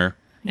anywhere.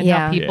 and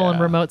Yeah. how people in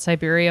Yeah. remote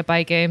Siberia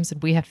buy games,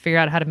 and we have to figure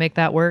out how to make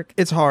that work.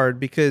 It's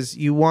hard because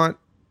you want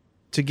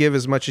to give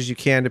as much as you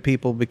can to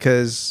people,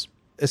 because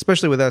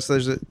especially with us,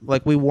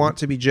 we want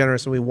to be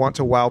generous and we want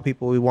to wow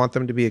people. We want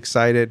them to be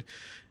excited.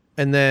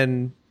 And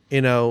then,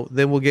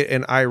 then we'll get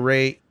an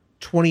irate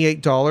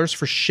 $28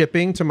 for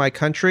shipping to my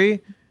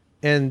country.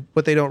 And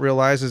what they don't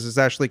realize is it's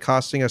actually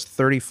costing us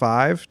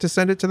 $35 to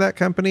send it to that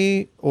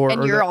company.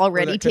 And you're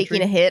already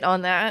taking a hit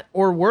on that.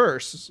 Or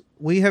worse,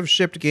 we have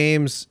shipped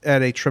games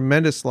at a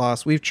tremendous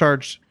loss. We've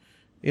charged,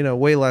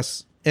 way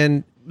less.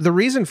 And the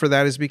reason for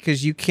that is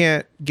because you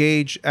can't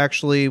gauge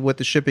actually what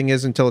the shipping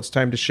is until it's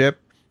time to ship.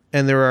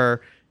 And there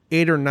are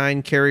 8 or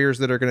 9 carriers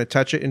that are going to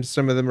touch it in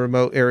some of the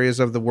remote areas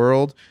of the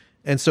world.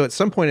 And so at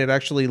some point it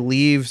actually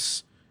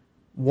leaves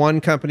one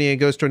company and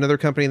goes to another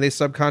company, and they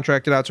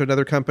subcontract it out to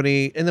another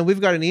company. And then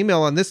we've got an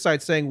email on this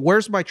side saying,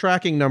 where's my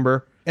tracking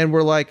number? And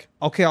we're like,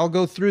 okay, I'll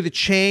go through the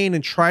chain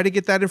and try to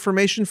get that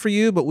information for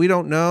you, but we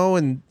don't know.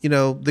 And,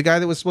 the guy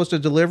that was supposed to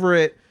deliver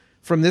it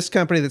from this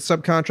company that's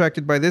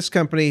subcontracted by this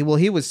company, well,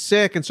 he was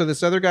sick. And so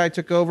this other guy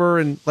took over,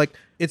 and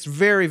it's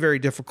very, very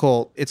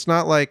difficult. It's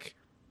not like,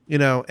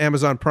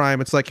 Amazon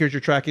Prime. It's like, here's your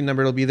tracking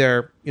number. It'll be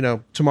there,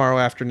 tomorrow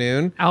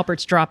afternoon.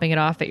 Albert's dropping it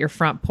off at your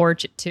front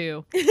porch at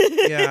 2.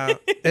 Yeah.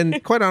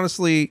 And quite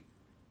honestly,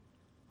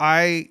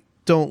 I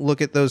don't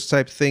look at those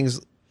type of things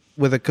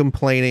with a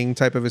complaining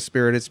type of a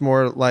spirit. It's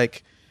more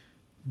like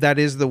that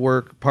is the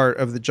work part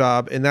of the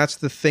job. And that's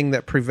the thing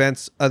that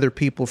prevents other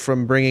people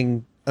from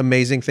bringing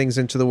amazing things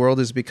into the world,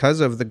 is because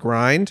of the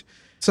grind.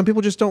 Some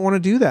people just don't want to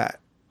do that.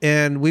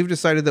 And we've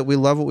decided that we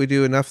love what we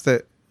do enough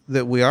that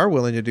we are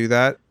willing to do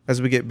that.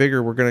 As we get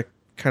bigger, we're going to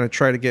kind of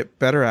try to get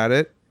better at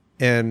it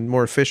and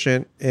more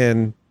efficient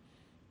and,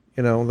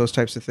 those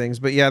types of things.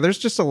 But yeah, there's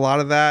just a lot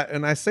of that.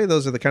 And I say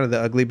those are the kind of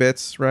the ugly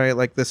bits, right?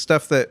 Like the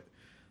stuff that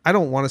I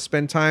don't want to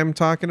spend time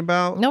talking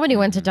about. Nobody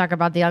wants to talk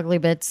about the ugly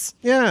bits.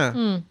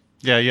 Yeah.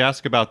 Yeah, you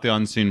ask about the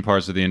unseen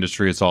parts of the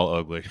industry, it's all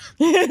ugly.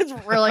 It's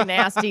really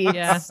nasty.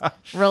 Yeah.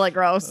 It's really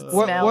gross. It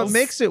What smells.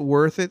 makes it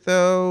worth it,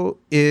 though,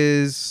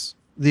 is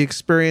the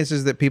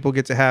experiences that people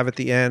get to have at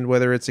the end,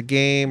 whether it's a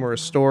game or a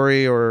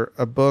story or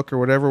a book or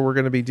whatever we're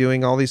going to be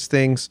doing, all these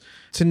things,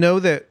 to know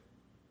that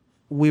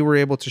we were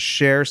able to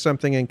share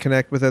something and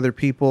connect with other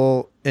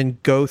people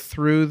and go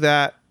through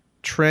that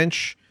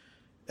trench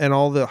and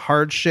all the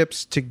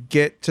hardships to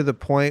get to the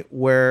point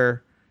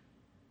where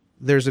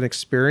there's an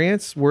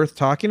experience worth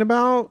talking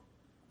about.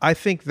 I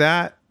think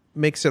that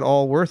makes it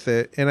all worth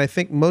it. And I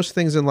think most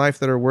things in life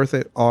that are worth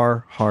it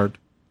are hard.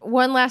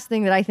 One last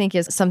thing that I think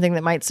is something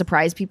that might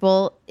surprise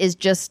people is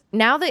just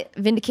now that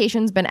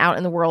Vindication's been out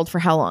in the world for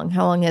how long?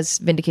 How long has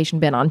Vindication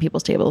been on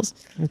people's tables?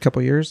 A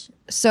couple years.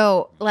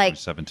 So, like,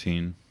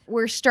 17.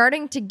 we're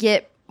starting to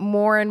get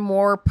more and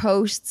more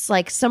posts.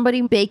 Like,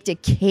 somebody baked a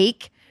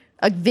cake,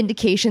 a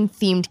Vindication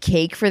themed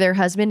cake for their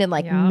husband, and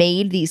Yeah.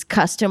 made these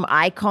custom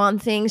icon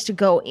things to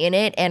go in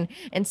it. And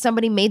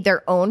somebody made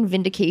their own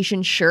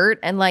Vindication shirt,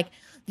 and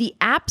the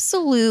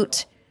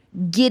absolute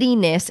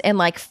giddiness and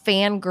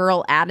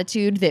fangirl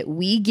attitude that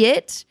we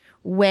get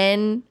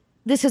when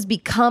this has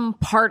become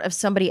part of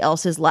somebody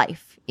else's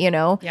life,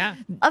 Yeah.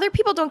 Other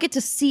people don't get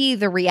to see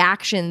the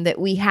reaction that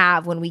we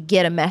have when we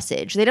get a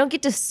message. They don't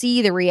get to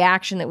see the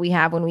reaction that we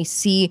have when we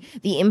see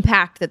the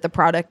impact that the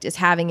product is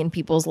having in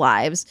people's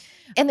lives.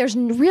 And there's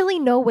really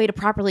no way to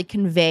properly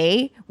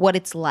convey what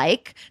it's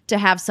like to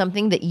have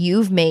something that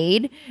you've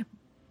made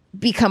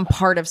become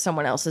part of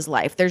someone else's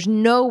life. There's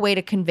no way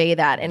to convey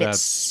that, and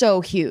it's so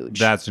huge.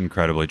 That's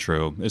incredibly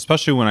true,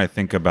 especially when I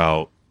think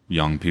about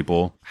young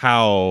people,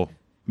 how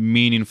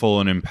meaningful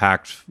and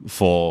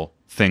impactful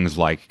things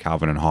like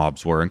Calvin and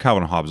Hobbes were. And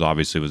Calvin and Hobbes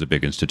obviously was a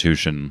big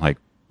institution. Like,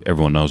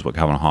 everyone knows what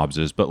Calvin and Hobbes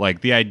is.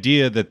 But the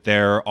idea that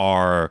there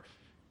are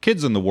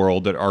kids in the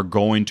world that are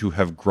going to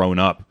have grown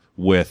up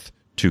with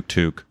Tuk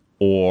Tuk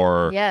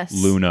or Yes.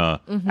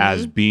 Luna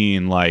as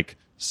being like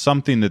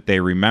something that they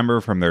remember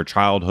from their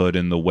childhood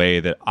in the way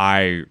that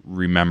I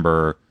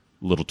remember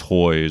Little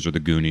Toys or the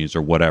Goonies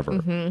or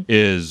whatever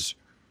is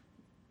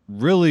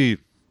really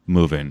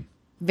moving.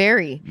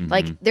 Very.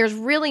 Like, there's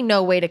really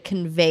no way to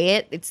convey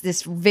it. It's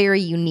this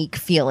very unique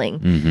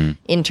feeling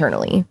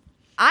internally.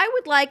 I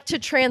would like to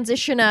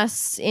transition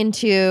us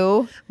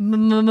into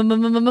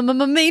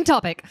Main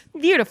topic.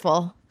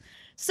 beautiful.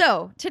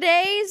 So,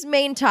 today's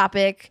main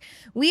topic,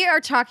 we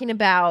are talking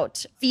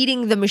about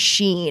feeding the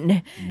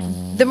machine.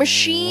 The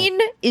machine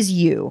is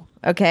you,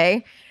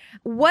 okay?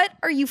 What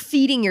are you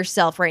feeding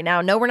yourself right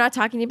now? No, we're not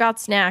talking about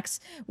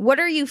snacks. What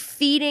are you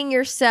feeding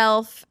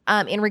yourself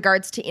in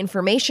regards to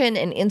information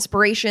and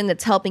inspiration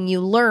that's helping you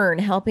learn,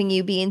 helping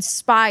you be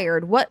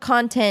inspired? What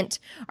content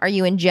are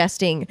you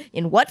ingesting,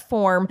 in what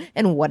form,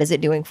 and what is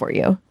it doing for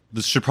you?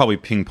 This should probably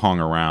ping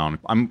pong around.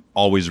 I'm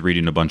always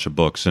reading a bunch of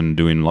books and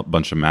doing a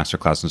bunch of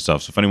masterclass and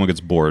stuff. So if anyone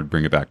gets bored,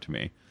 bring it back to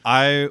me.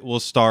 I will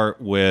start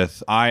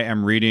with I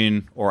am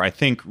reading, or I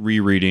think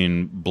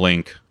rereading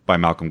Blink by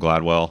Malcolm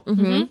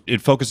Gladwell.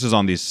 It focuses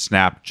on these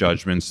snap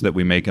judgments that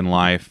we make in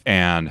life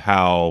and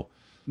how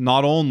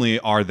not only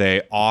are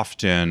they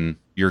often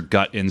your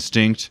gut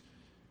instinct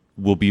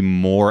will be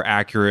more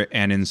accurate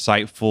and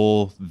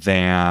insightful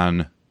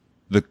than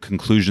the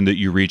conclusion that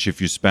you reach if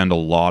you spend a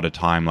lot of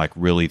time like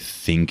really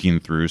thinking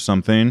through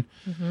something,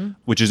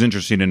 which is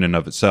interesting in and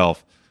of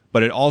itself.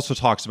 But it also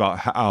talks about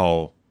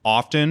how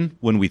often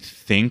when we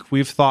think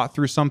we've thought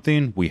through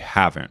something, we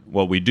haven't.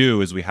 What we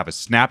do is we have a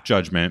snap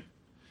judgment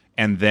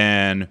and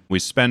then we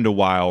spend a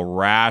while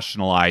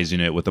rationalizing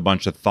it with a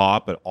bunch of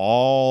thought, but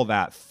all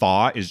that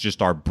thought is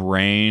just our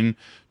brain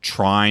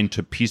trying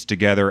to piece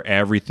together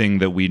everything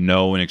that we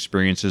know and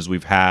experiences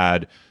we've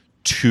had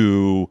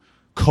to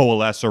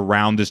coalesce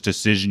around this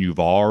decision you've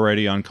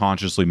already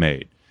unconsciously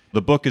made.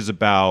 The book is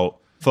about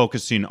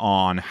focusing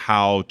on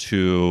how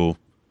to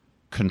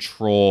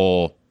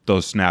control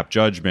those snap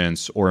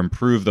judgments or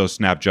improve those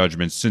snap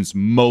judgments, since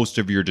most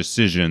of your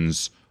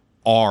decisions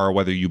are,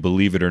 whether you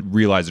believe it or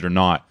realize it or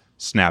not,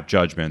 snap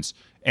judgments.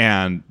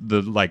 And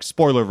the like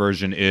spoiler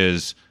version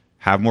is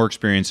have more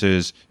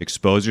experiences,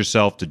 expose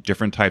yourself to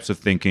different types of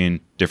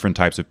thinking, different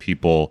types of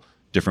people,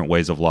 different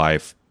ways of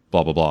life,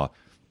 blah, blah, blah.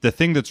 The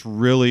thing that's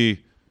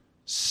really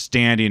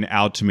standing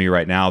out to me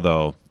right now,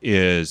 though,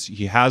 is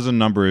he has a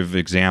number of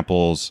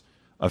examples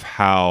of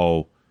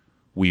how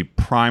we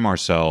prime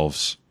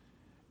ourselves,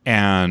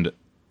 and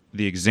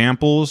the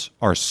examples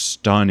are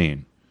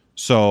stunning.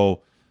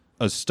 So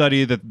a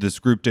study that this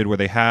group did where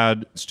they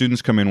had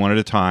students come in one at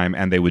a time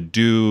and they would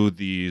do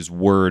these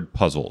word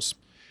puzzles.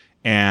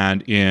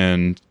 And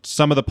in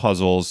some of the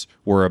puzzles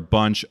were a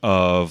bunch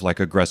of like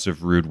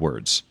aggressive, rude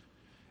words.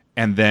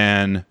 And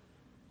then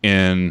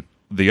in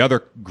the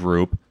other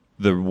group,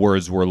 the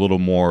words were a little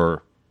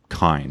more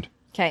kind.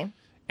 Okay.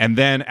 And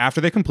then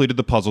after they completed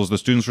the puzzles, the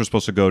students were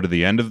supposed to go to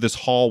the end of this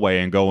hallway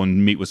and go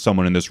and meet with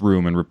someone in this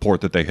room and report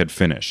that they had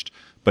finished.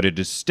 But it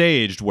is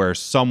staged where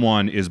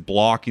someone is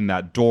blocking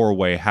that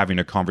doorway having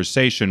a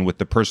conversation with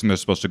the person they're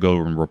supposed to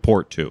go and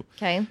report to.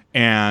 Okay.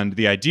 And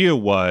the idea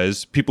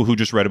was people who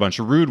just read a bunch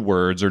of rude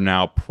words are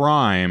now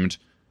primed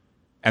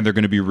and they're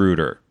going to be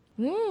ruder.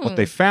 What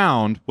they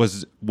found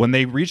was when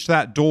they reached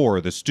that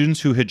door, the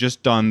students who had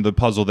just done the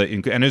puzzle,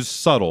 and it's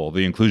subtle,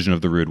 the inclusion of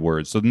the rude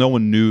words, so no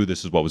one knew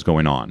this is what was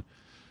going on.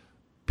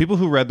 People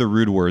who read the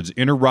rude words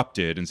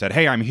interrupted and said,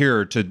 hey, I'm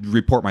here to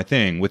report my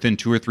thing within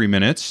 2 or 3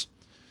 minutes.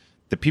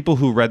 The people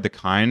who read the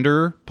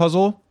kinder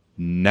puzzle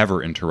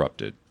never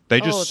interrupted.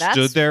 They just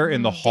stood there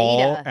in the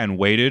hall and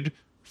waited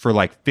for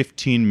like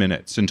 15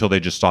 minutes until they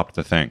just stopped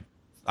the thing.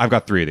 I've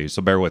got 3 of these,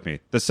 so bear with me.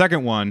 The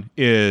second one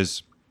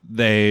is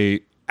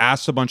they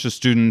asked a bunch of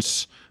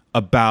students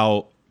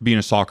about being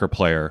a soccer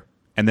player,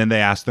 and then they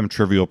asked them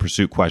Trivial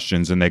Pursuit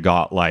questions, and they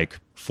got like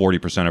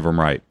 40% of them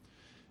right.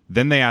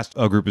 Then they asked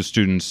a group of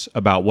students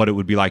about what it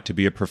would be like to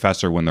be a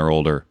professor when they're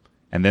older.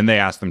 And then they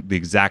asked them the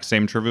exact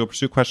same Trivial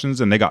Pursuit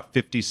questions, and they got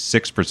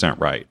 56%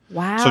 right.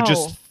 Wow. So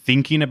just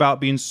thinking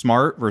about being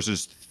smart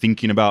versus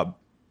thinking about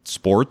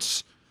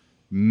sports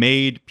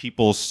made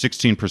people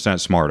 16%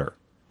 smarter.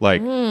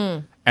 Like,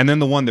 and then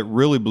the one that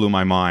really blew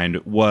my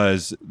mind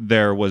was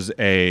there was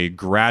a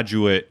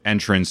graduate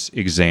entrance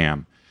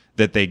exam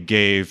that they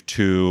gave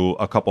to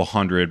a couple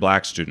hundred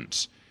black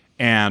students.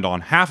 And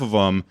on half of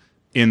them,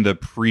 in the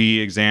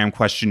pre-exam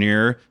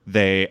questionnaire,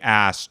 they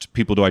asked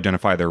people to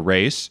identify their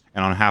race.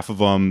 And on half of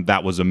them,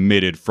 that was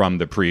omitted from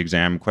the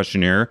pre-exam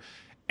questionnaire.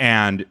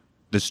 And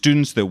the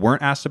students that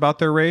weren't asked about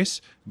their race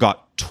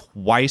got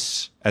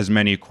twice as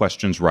many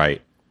questions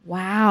right.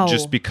 Wow.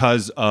 Just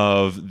because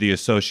of the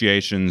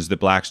associations that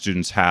black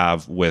students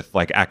have with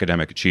like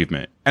academic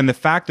achievement. And the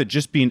fact that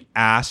just being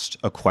asked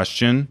a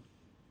question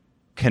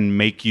can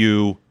make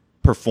you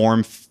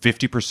perform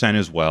 50%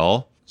 as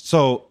well.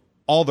 So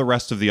all the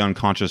rest of the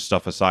unconscious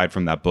stuff aside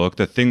from that book,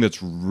 the thing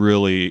that's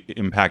really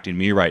impacting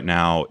me right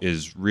now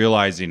is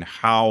realizing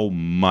how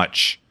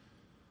much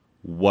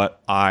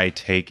what I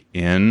take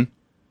in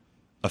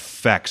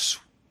affects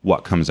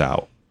what comes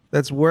out.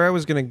 That's where I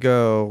was going to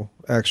go,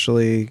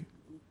 actually.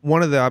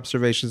 One of the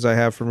observations I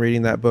have from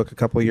reading that book a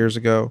couple of years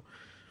ago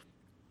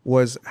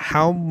was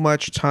how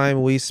much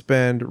time we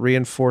spend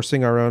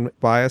reinforcing our own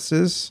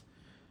biases,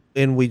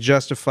 and we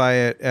justify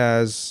it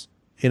as,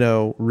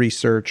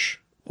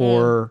 research,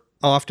 or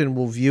often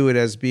we'll view it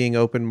as being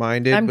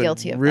open-minded. I'm but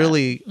guilty of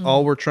really,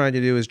 all we're trying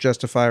to do is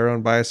justify our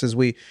own biases.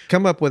 We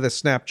come up with a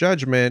snap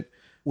judgment,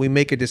 we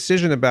make a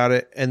decision about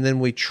it, and then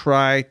we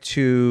try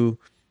to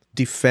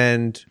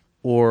defend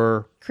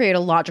or create a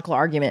logical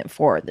argument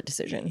for the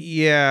decision.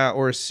 yeah,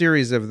 or a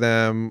series of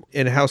them.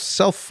 And how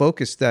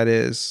self-focused that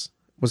is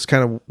was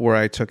kind of where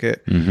I took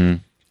it. Mm-hmm.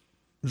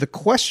 The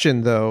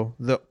question, though,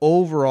 the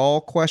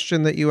overall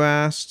question that you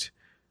asked,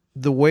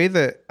 the way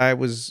that I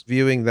was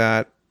viewing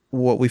that,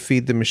 what we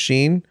feed the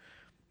machine,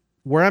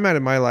 where I'm at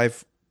in my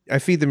life, I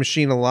feed the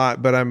machine a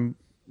lot, but I'm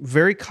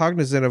very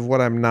cognizant of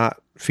what I'm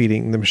not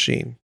feeding the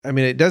machine. I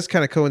mean, it does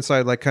kind of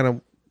coincide, like kind of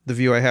the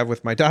view I have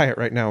with my diet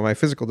right now, my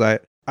physical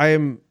diet. I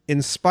am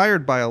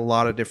inspired by a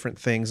lot of different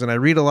things, and I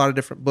read a lot of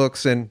different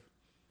books, and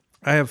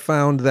I have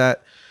found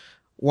that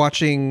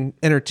watching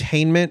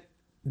entertainment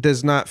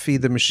does not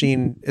feed the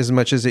machine as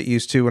much as it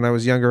used to when I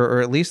was younger,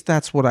 or at least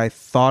that's what I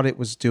thought it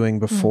was doing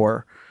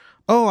before.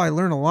 Oh, I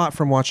learn a lot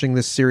from watching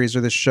this series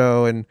or this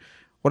show. And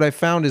what I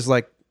found is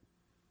like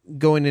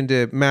going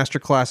into master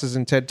classes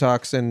and TED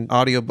Talks and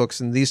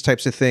audiobooks and these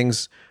types of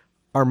things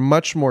are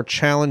much more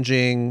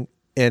challenging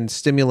and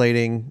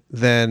stimulating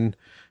than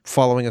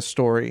following a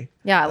story.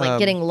 Yeah, like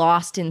getting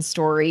lost in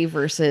story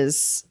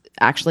versus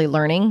actually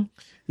learning.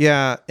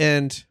 Yeah.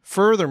 And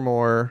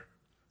furthermore,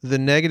 the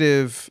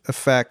negative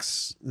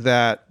effects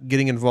that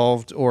getting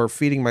involved or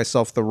feeding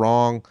myself the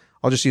wrong,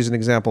 I'll just use an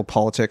example,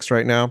 politics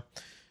right now.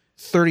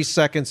 30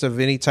 seconds of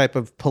any type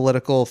of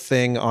political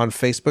thing on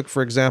Facebook,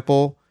 for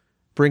example,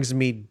 brings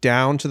me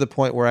down to the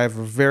point where I have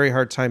a very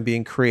hard time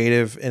being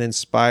creative and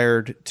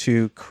inspired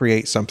to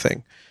create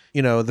something.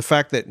 The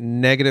fact that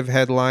negative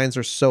headlines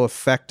are so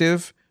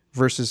effective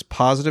versus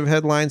positive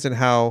headlines, and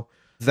how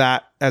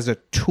that as a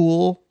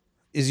tool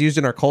is used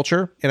in our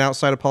culture and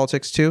outside of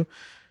politics too,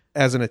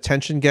 as an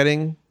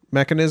attention-getting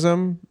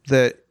mechanism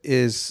that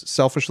is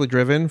selfishly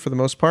driven for the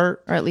most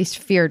part. Or at least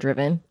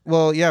fear-driven.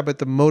 Well, yeah, but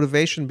the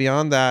motivation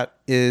beyond that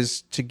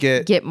is to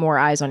get more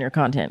eyes on your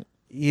content.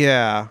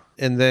 Yeah,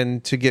 and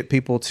then to get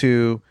people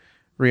to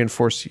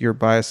reinforce your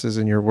biases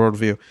and your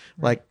worldview.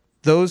 Like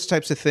those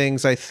types of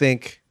things, I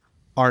think,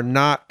 are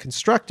not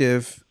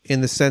constructive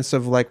in the sense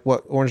of like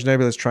what Orange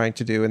Nebula is trying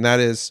to do. And that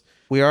is,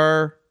 we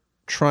are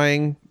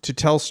trying to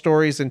tell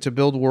stories and to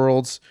build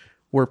worlds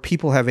where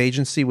people have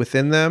agency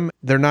within them.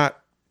 They're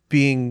not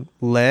being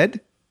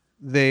led.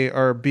 They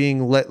are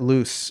being let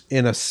loose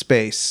in a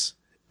space.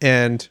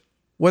 And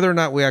whether or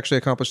not we actually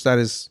accomplish that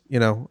is,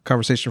 a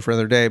conversation for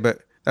another day, but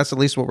that's at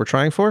least what we're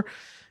trying for.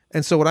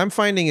 And so what I'm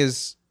finding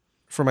is,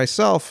 for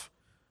myself,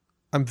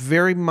 I'm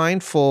very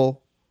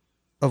mindful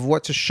of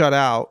what to shut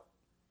out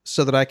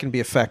so that I can be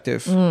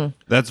effective.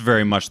 That's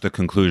very much the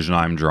conclusion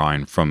I'm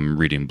drawing from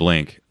reading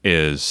Blink,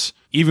 is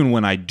even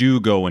when I do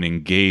go and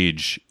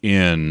engage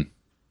in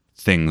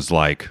things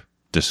like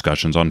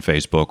discussions on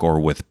Facebook or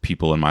with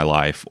people in my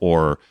life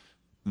or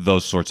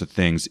those sorts of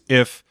things,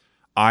 if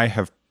I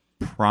have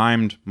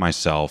primed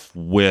myself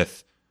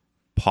with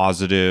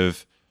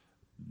positive,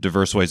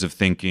 diverse ways of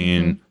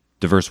thinking,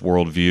 diverse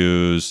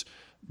worldviews,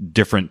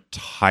 different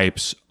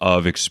types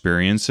of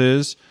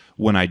experiences,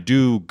 when I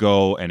do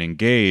go and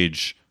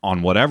engage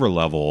on whatever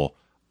level,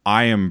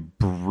 I am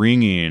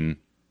bringing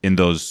in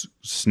those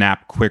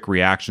snap, quick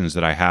reactions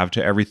that I have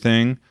to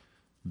everything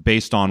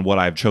based on what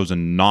I've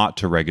chosen not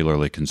to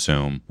regularly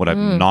consume, what I've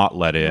not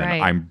let in.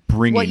 Right. I'm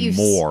bringing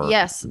more.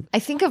 Yes. I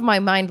think of my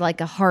mind like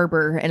a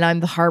harbor, and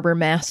I'm the harbor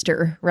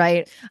master,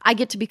 right? I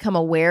get to become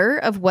aware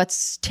of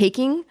what's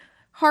taking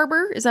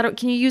harbor.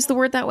 Can you use the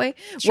word that way?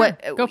 Sure.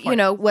 Go for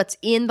it. What's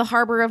in the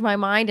harbor of my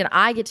mind, and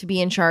I get to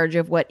be in charge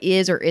of what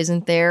is or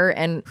isn't there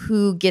and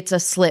who gets a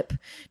slip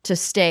to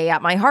stay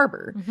at my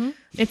harbor.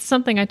 It's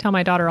something I tell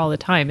my daughter all the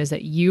time, is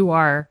that you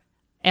are,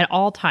 at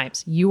all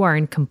times, you are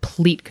in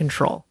complete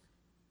control.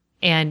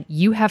 And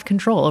you have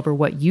control over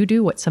what you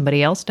do, what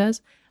somebody else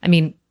does. I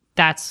mean,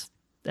 that's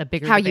a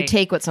bigger How debate. you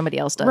take what somebody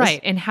else does. Right.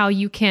 And how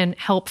you can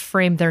help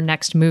frame their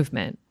next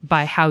movement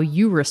by how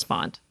you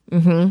respond.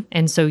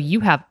 And so you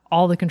have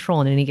all the control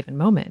in any given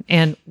moment.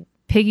 And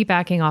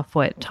piggybacking off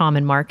what Tom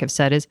and Mark have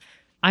said is,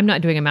 I'm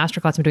not doing a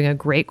masterclass, I'm doing a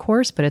great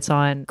course, but it's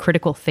on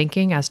critical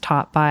thinking as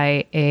taught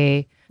by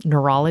a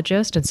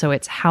neurologist. And so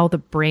it's how the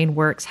brain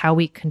works, how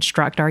we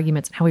construct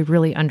arguments, and how we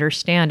really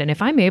understand. And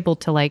if I'm able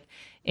to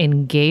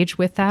engage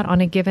with that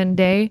on a given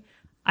day,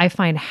 I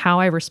find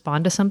how I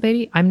respond to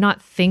somebody, I'm not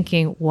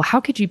thinking, well, how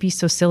could you be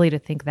so silly to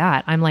think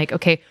that? I'm like,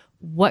 okay,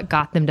 what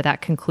got them to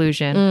that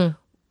conclusion?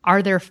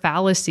 Are there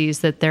fallacies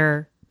that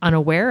they're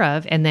unaware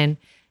of? And then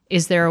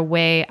is there a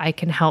way I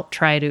can help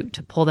try to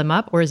pull them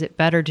up? Or is it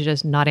better to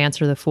just not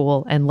answer the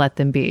fool and let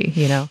them be,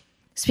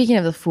 Speaking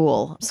of the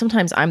fool,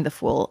 sometimes I'm the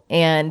fool.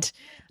 And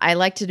I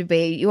like to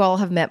debate. You all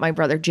have met my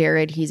brother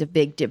Jared. He's a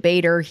big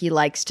debater. He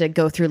likes to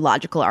go through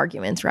logical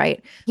arguments,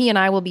 right? He and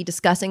I will be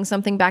discussing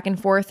something back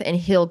and forth, and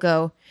he'll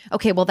go,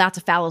 okay, well, that's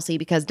a fallacy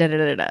because da da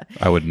da da.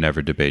 I would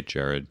never debate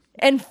Jared.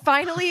 And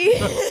finally,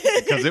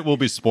 because it will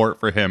be sport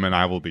for him and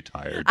I will be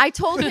tired. I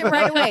told him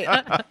right away.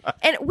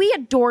 And we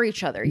adore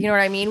each other. You know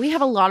what I mean? We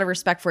have a lot of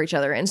respect for each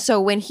other. And so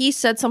when he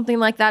said something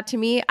like that to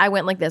me, I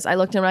went like this. I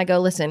looked at him and I go,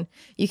 listen,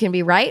 you can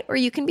be right or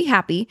you can be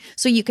happy.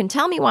 So you can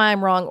tell me why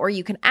I'm wrong or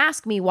you can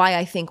ask me why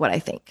I think what I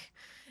think.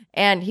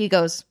 And he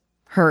goes,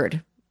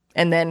 heard.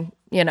 And then,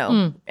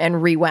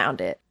 and rewound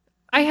it.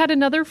 I had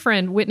another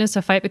friend witness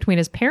a fight between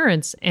his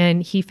parents,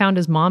 and he found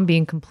his mom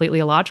being completely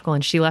illogical,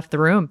 and she left the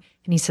room.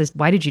 And he says,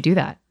 why did you do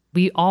that?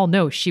 We all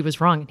know she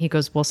was wrong. And he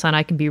goes, well, son,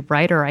 I can be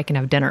right or I can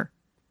have dinner.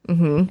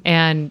 Mm-hmm.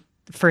 And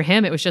for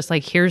him, it was just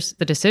like, here's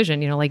the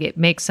decision. It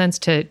makes sense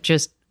to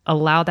just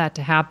allow that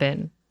to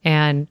happen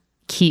and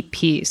keep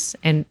peace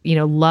and,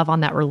 love on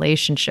that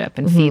relationship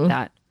and feed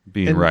that.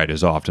 Being right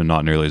is often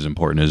not nearly as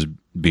important as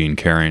being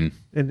caring.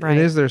 And Right.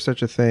 is there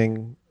such a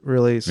thing,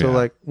 really? So,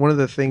 like, one of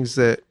the things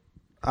that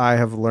I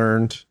have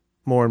learned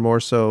more and more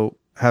so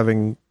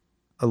having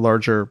a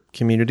larger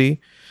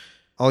community,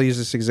 I'll use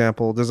this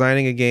example,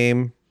 designing a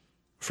game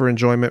for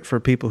enjoyment for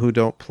people who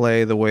don't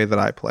play the way that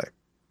I play,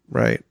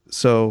 right?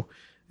 So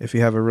if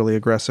you have a really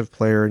aggressive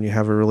player and you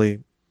have a really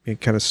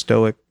kind of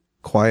stoic,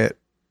 quiet,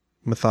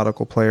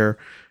 methodical player,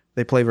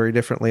 they play very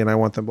differently, and I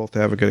want them both to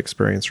have a good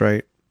experience,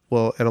 right?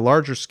 Well, at a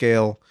larger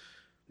scale,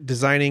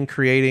 designing,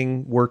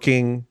 creating,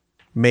 working,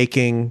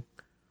 making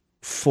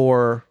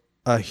for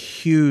a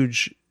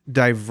huge,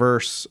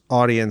 diverse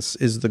audience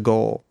is the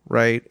goal,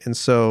 right? And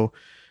so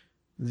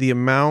the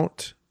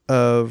amount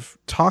of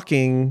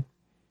talking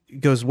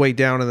goes way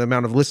down and the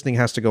amount of listening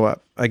has to go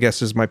up, I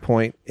guess is my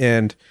point.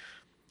 And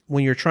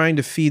when you're trying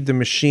to feed the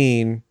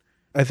machine,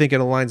 I think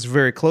it aligns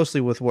very closely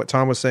with what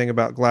Tom was saying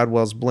about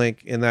Gladwell's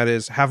Blink, and that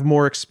is have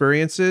more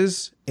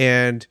experiences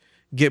and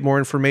get more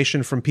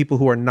information from people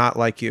who are not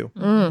like you,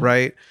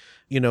 right?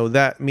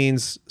 That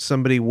means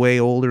somebody way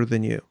older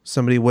than you,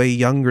 somebody way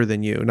younger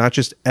than you, not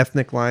just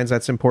ethnic lines.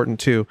 That's important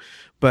too.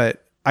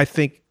 But I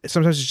think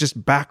sometimes it's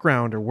just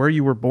background or where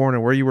you were born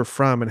and where you were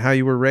from and how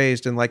you were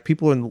raised, and like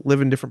people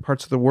live in different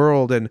parts of the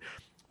world, and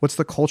what's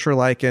the culture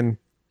like, and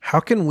how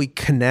can we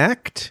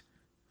connect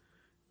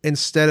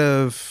instead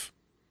of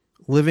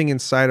living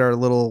inside our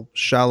little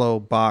shallow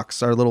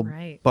box, our little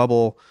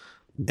bubble.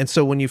 And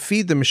so when you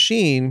feed the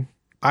machine,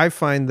 I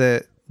find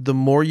that the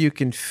more you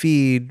can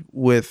feed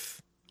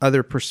with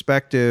other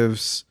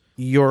perspectives,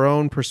 your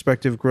own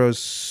perspective grows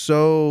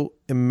so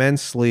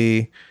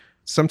immensely,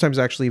 sometimes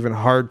actually even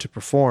hard to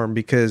perform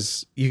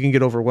because you can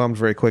get overwhelmed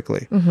very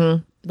quickly.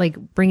 Mm-hmm. Like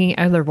bringing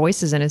other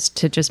voices in is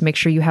to just make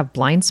sure you have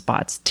blind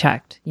spots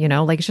checked,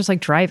 it's just like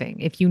driving.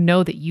 If you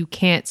know that you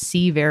can't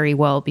see very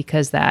well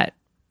because that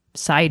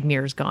side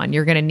mirror's gone,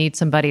 you're going to need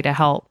somebody to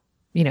help,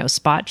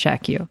 spot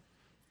check you.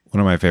 One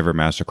of my favorite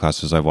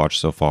masterclasses I've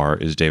watched so far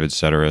is David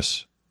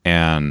Sedaris,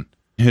 and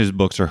his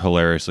books are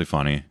hilariously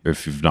funny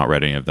if you've not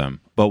read any of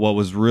them. But what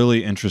was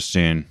really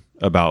interesting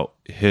about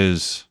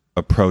his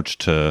approach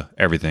to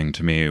everything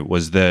to me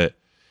was that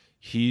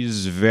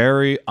he's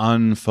very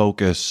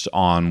unfocused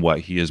on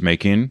what he is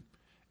making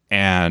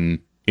and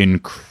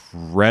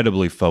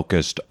incredibly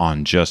focused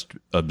on just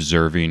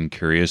observing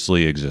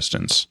curiously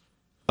existence.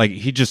 Like,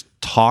 he just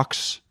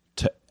talks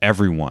to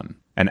everyone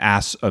and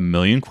asks a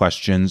million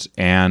questions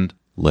and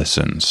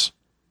listens.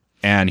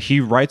 And he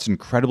writes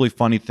incredibly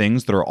funny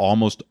things that are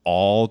almost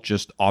all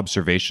just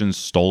observations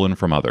stolen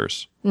from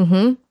others.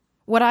 Mm-hmm.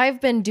 What I've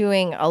been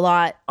doing a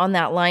lot on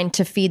that line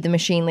to feed the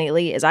machine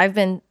lately is I've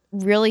been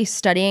really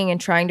studying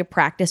and trying to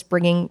practice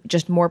bringing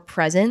just more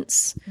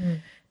presence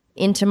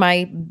into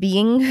my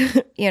being.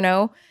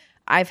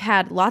 I've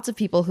had lots of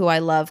people who I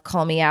love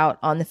call me out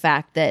on the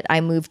fact that I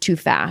move too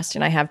fast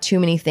and I have too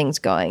many things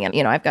going.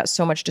 And, I've got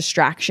so much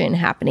distraction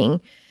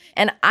happening.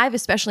 And I've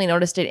especially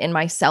noticed it in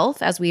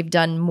myself as we've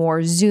done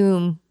more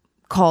Zoom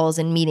calls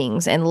and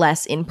meetings and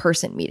less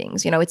in-person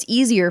meetings. It's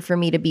easier for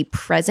me to be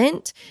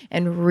present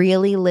and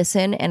really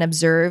listen and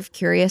observe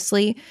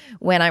curiously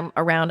when I'm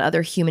around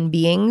other human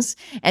beings.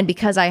 And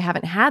because I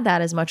haven't had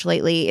that as much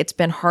lately, it's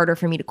been harder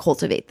for me to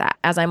cultivate that.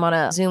 As I'm on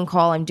a Zoom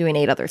call, I'm doing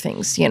 8 other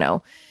things,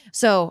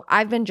 So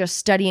I've been just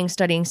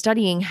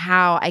studying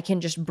how I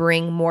can just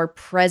bring more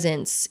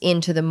presence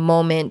into the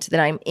moment that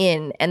I'm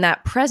in. And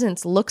that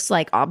presence looks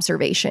like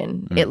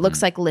observation. Mm-hmm. It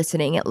looks like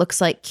listening. It looks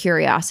like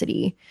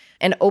curiosity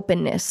and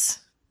openness.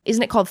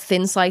 Isn't it called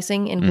thin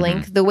slicing in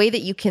Blink? Mm-hmm. The way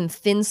that you can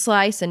thin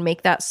slice and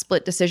make that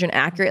split decision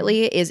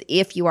accurately is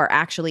if you are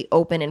actually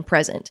open and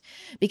present.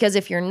 Because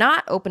if you're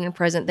not open and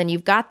present, then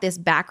you've got this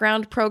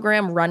background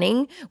program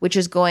running, which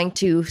is going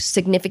to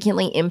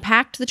significantly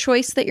impact the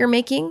choice that you're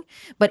making.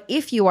 But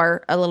if you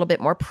are a little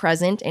bit more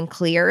present and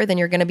clear, then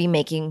you're going to be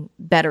making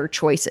better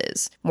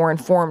choices, more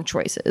informed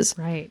choices.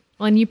 Right.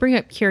 Well, and you bring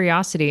up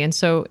curiosity. And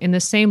so in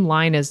the same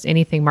line as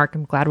anything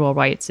Malcolm Gladwell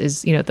writes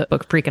is, the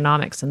book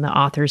Freakonomics, and the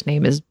author's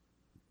name is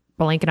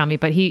blanking on me,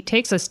 but he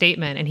takes a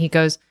statement and he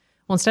goes,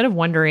 well, instead of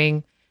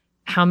wondering,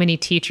 how many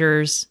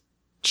teachers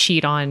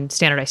cheat on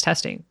standardized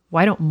testing?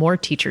 Why don't more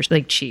teachers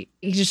cheat?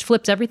 He just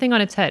flips everything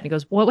on its head. He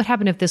goes, what would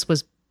happen if this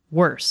was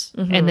worse?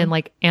 And then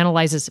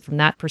analyzes it from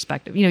that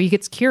perspective. He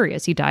gets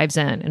curious. He dives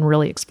in and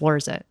really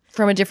explores it.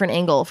 From a different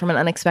angle, from an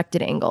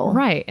unexpected angle.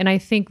 Right. And I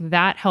think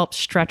that helps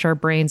stretch our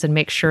brains and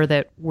make sure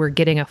that we're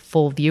getting a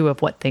full view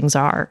of what things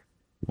are.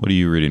 What are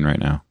you reading right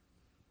now?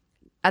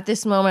 At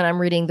this moment, I'm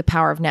reading The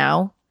Power of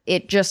Now.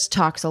 It just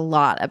talks a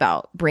lot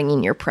about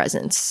bringing your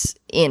presence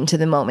into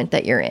the moment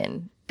that you're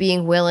in.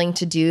 Being willing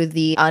to do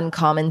the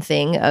uncommon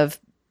thing of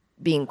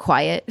being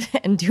quiet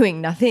and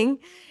doing nothing,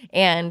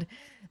 and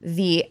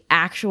the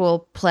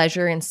actual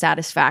pleasure and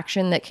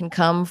satisfaction that can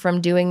come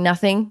from doing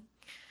nothing,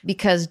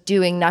 because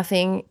doing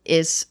nothing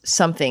is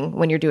something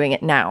when you're doing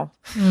it now.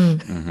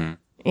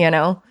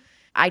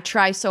 I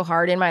try so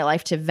hard in my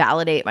life to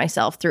validate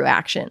myself through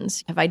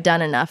actions. Have I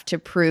done enough to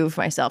prove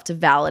myself, to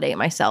validate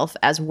myself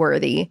as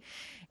worthy?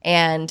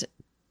 And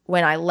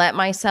when I let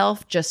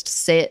myself just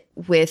sit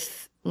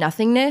with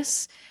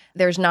nothingness,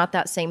 there's not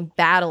that same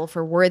battle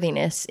for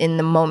worthiness in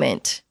the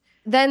moment.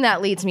 Then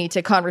that leads me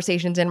to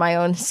conversations in my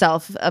own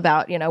self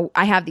about,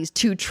 I have these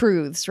two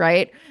truths,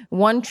 right?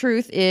 One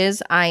truth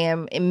is I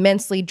am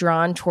immensely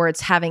drawn towards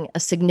having a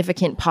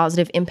significant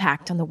positive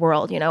impact on the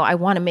world. I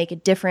want to make a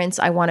difference.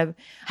 I want to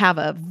have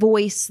a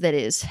voice that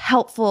is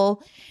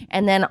helpful.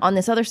 And then on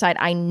this other side,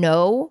 I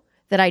know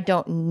that I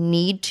don't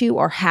need to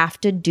or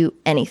have to do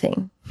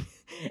anything.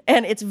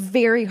 And it's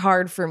very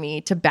hard for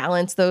me to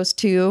balance those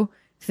two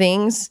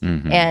things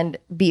and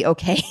be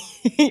okay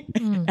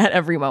at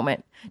every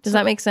moment. Does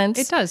that make sense?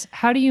 It does.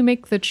 How do you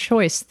make the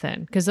choice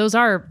then? Because those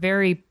are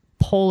very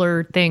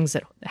polar things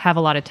that have a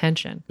lot of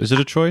tension. Is it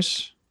a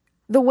choice?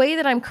 The way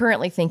that I'm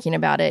currently thinking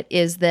about it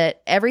is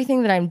that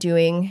everything that I'm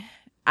doing,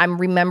 I'm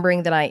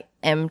remembering that I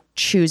am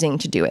choosing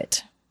to do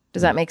it.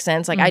 Does that make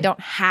sense? I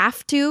don't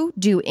have to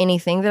do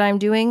anything that I'm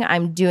doing.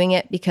 I'm doing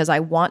it because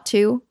I want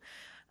to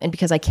and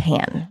because I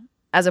can,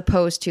 as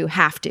opposed to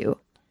have to.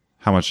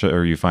 How much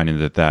are you finding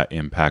that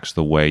impacts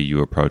the way you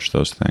approach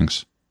those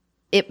things?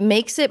 It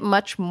makes it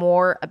much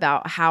more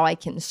about how I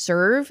can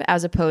serve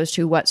as opposed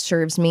to what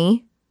serves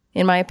me,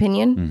 in my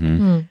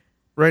opinion.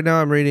 Right now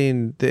I'm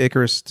reading The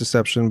Icarus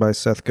Deception by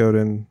Seth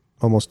Godin.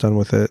 Almost done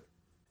with it.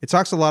 It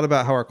talks a lot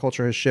about how our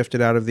culture has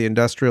shifted out of the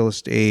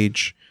industrialist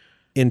age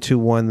into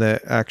one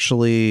that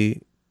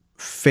actually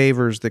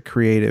favors the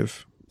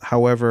creative.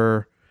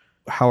 However,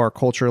 how our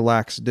culture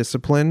lacks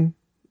discipline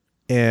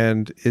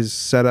and is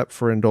set up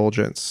for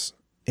indulgence,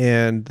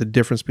 and the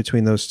difference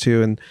between those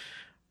two. And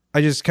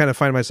I just kind of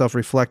find myself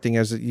reflecting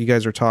as you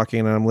guys are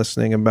talking and I'm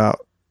listening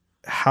about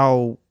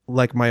how,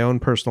 my own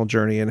personal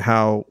journey and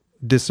how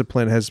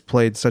discipline has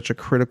played such a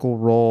critical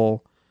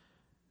role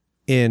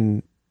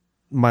in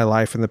my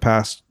life in the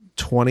past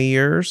 20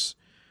 years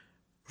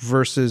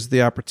versus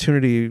the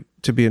opportunity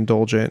to be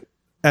indulgent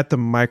at the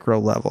micro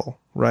level,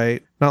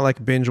 right? Not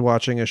like binge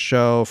watching a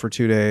show for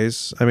 2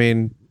 days. I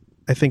mean,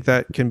 I think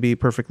that can be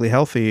perfectly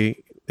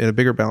healthy in a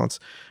bigger balance.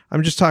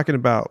 I'm just talking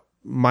about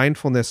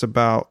mindfulness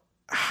about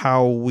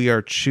how we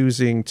are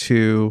choosing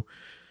to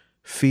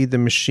feed the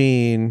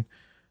machine,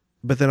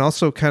 but then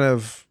also kind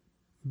of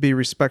be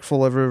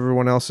respectful of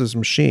everyone else's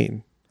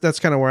machine. That's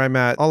kind of where I'm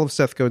at. All of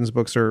Seth Godin's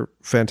books are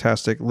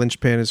fantastic.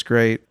 Lynchpin is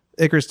great.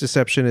 Icarus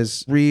Deception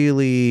is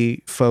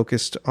really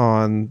focused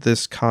on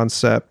this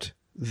concept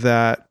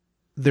that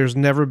there's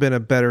never been a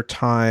better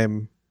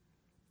time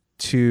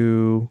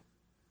to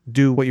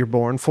do what you're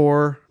born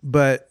for,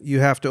 but you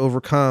have to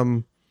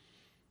overcome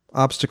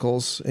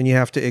obstacles and you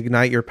have to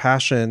ignite your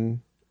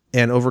passion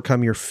and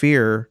overcome your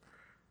fear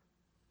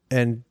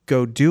and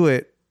go do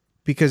it,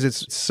 because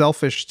it's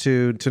selfish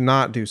to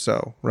not do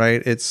so,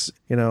 right? It's,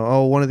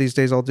 one of these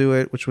days I'll do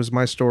it, which was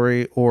my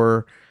story,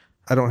 or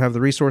I don't have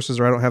the resources,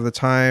 or I don't have the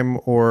time,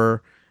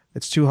 or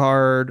it's too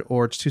hard,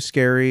 or it's too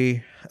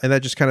scary. And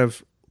that just kind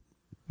of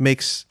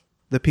makes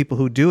the people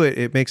who do it,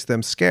 it makes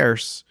them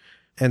scarce.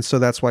 And so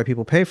that's why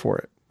people pay for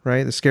it,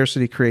 right? The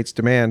scarcity creates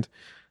demand.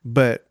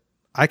 But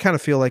I kind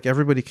of feel like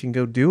everybody can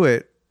go do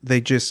it.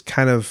 They just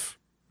kind of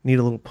need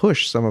a little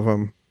push, some of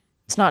them.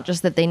 It's not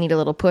just that they need a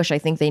little push. I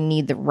think they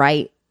need the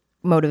right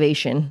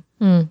motivation,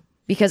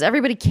 because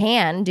everybody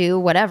can do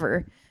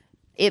whatever.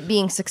 It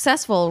being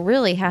successful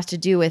really has to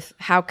do with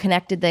how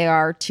connected they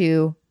are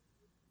to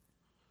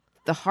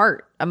the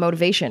heart, a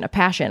motivation, a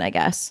passion, I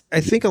guess.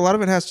 I think a lot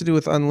of it has to do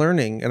with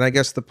unlearning. And I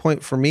guess the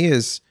point for me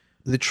is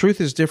the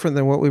truth is different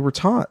than what we were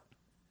taught.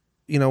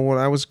 When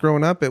I was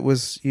growing up, it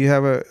was you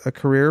have a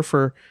career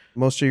for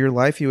most of your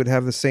life. You would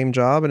have the same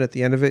job, and at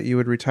the end of it, you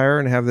would retire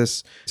and have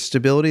this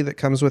stability that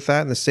comes with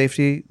that and the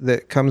safety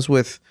that comes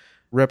with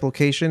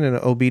replication and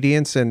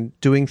obedience and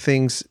doing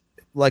things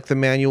like the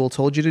manual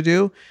told you to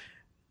do.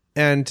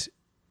 And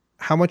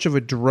how much of a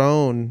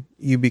drone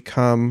you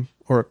become,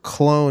 or a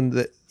clone,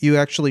 that you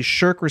actually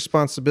shirk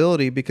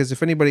responsibility, because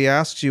if anybody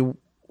asks you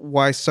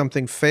why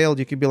something failed,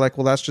 you could be like,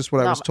 well, that's just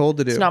what I was told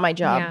to do. It's not my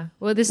job. Yeah.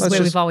 Well, this is the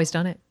way we've always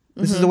done it.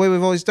 This is the way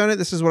we've always done it.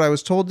 This is what I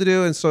was told to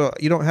do. And so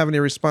you don't have any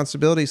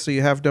responsibility. So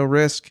you have no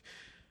risk.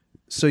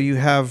 So you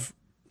have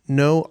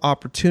no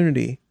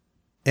opportunity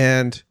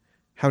and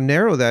how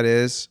narrow that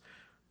is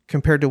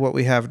compared to what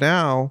we have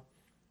now,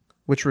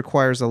 which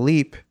requires a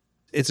leap.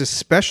 It's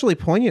especially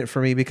poignant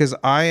for me because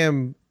I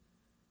am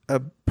a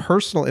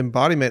personal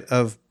embodiment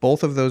of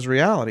both of those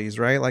realities,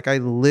 right? Like I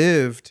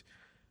lived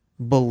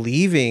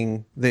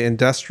believing the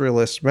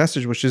industrialist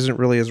message, which isn't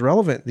really as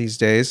relevant these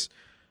days.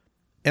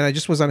 And I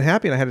just was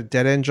unhappy, and I had a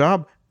dead-end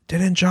job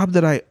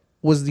that I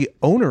was the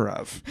owner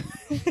of.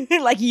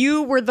 Like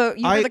you were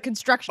the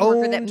construction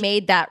worker that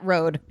made that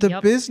road.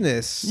 The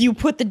business. You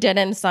put the dead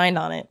end sign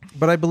on it.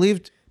 But I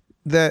believed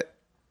that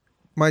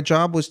my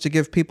job was to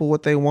give people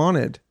what they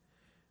wanted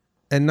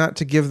and not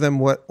to give them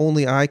what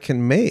only I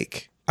can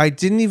make. I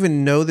didn't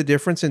even know the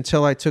difference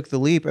until I took the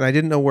leap, and I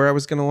didn't know where I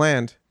was going to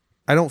land.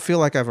 I don't feel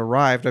like I've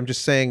arrived. I'm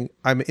just saying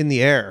I'm in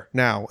the air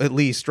now, at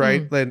least,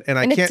 right? And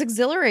I can't. It's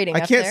exhilarating.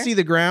 I can't see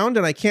the ground,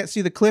 and I can't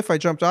see the cliff I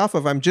jumped off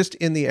of. I'm just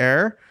in the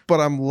air, but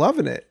I'm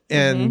loving it.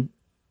 And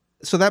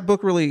so that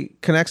book really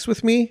connects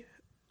with me,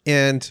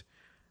 and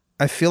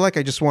I feel like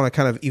I just want to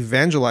kind of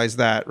evangelize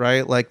that,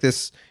 right? Like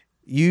this,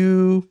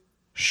 you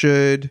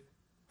should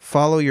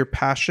follow your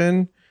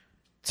passion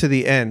to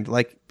the end,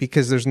 like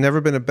because there's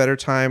never been a better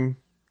time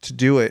to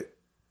do it.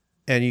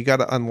 And you got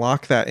to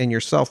unlock that in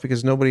yourself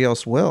because nobody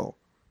else will.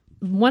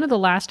 One of the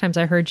last times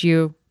I heard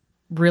you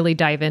really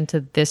dive into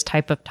this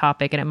type of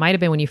topic, and it might have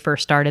been when you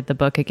first started the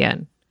book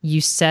again,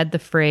 you said the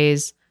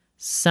phrase,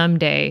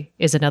 someday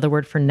is another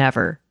word for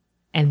never.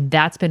 And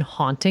that's been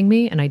haunting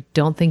me, and I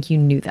don't think you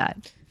knew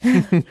that.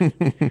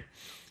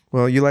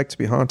 Well, you like to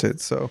be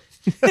haunted, so.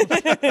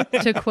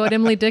 To quote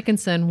Emily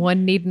Dickinson,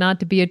 one need not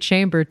to be a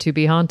chamber to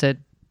be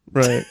haunted.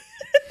 Right.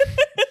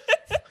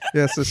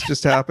 Yes, this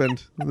just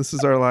happened. This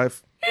is our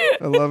life.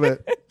 I love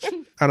it.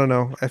 I don't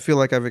know. I feel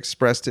like I've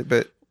expressed it,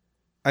 but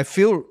I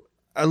feel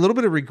a little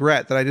bit of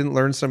regret that I didn't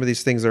learn some of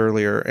these things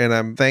earlier. And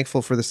I'm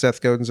thankful for the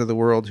Seth Godins of the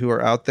world who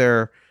are out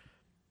there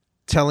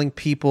telling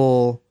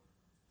people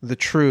the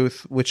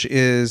truth, which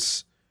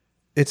is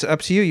it's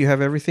up to you. You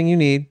have everything you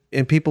need,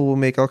 and people will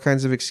make all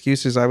kinds of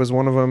excuses. I was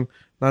one of them.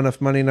 Not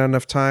enough money, not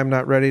enough time,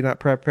 not ready, not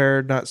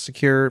prepared, not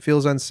secure,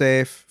 feels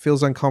unsafe,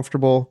 feels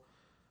uncomfortable.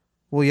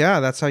 Well,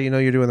 yeah, that's how you know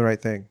you're doing the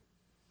right thing.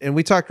 And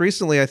we talked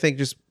recently, I think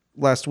just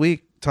last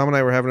week, Tom and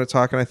I were having a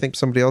talk, and I think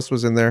somebody else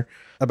was in there,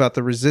 about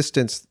the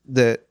resistance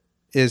that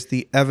is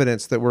the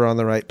evidence that we're on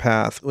the right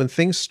path. When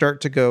things start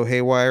to go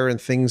haywire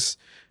and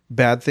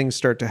bad things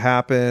start to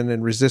happen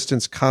and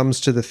resistance comes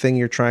to the thing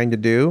you're trying to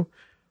do,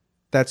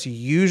 that's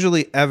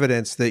usually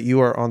evidence that you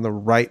are on the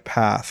right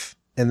path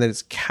and that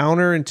it's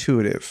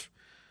counterintuitive.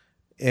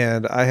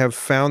 And I have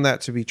found that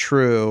to be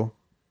true,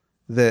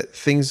 that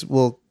things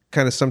will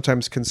kind of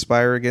sometimes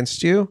conspire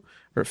against you,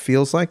 or it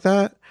feels like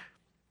that.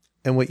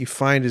 And what you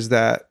find is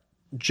that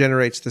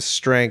generates the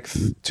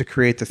strength to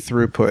create the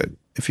throughput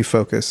if you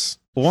focus.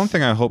 Well, one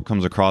thing I hope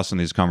comes across in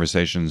these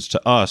conversations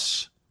to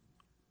us,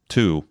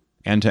 too,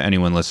 and to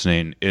anyone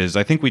listening, is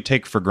I think we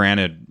take for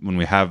granted when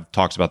we have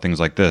talks about things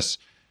like this,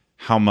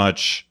 how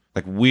much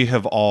like we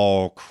have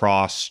all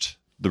crossed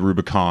the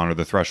Rubicon or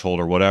the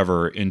threshold or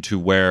whatever into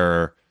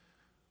where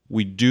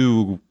we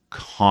do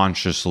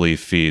consciously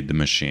feed the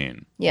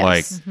machine. Yes.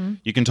 Like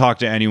you can talk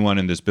to anyone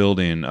in this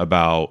building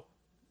about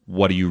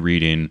what are you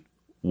reading,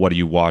 what are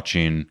you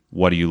watching,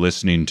 what are you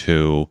listening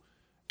to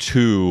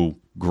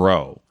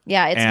grow.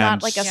 Yeah, it's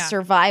not like a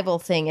survival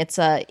thing. It's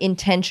a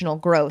intentional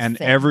growth and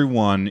thing.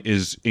 Everyone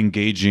is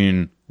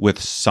engaging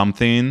with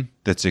something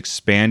that's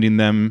expanding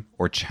them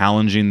or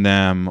challenging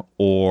them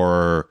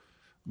or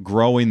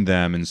growing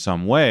them in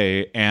some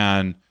way.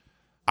 And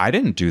I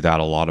didn't do that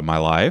a lot of my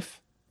life.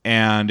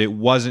 And it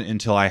wasn't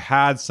until I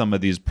had some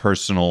of these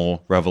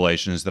personal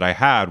revelations that I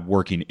had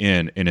working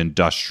in an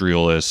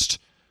industrialist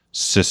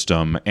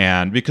system.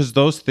 And because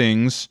those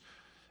things,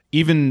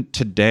 even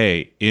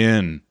today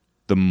in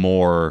the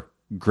more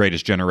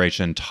greatest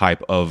generation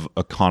type of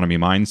economy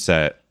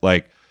mindset,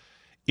 like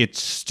it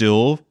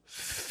still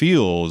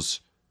feels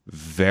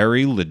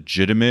very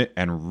legitimate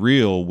and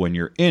real when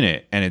you're in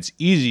it. And it's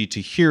easy to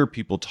hear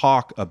people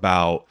talk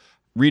about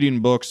reading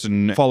books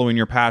and following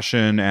your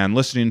passion and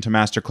listening to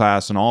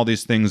masterclass and all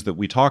these things that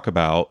we talk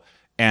about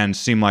and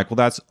seem like, well,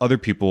 that's other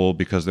people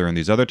because they're in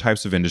these other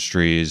types of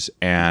industries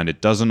and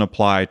it doesn't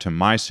apply to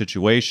my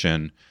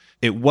situation.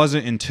 It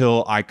wasn't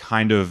until I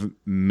kind of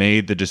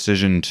made the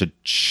decision to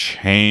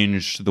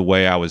change the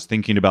way I was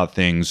thinking about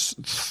things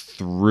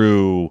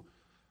through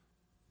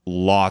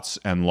lots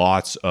and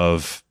lots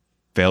of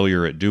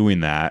failure at doing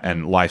that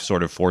and life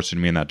sort of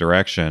forcing me in that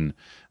direction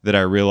that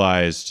I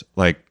realized,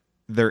 like,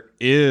 there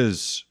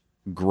is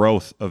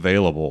growth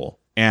available.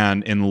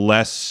 And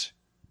unless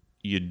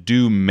you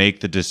do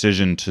make the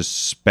decision to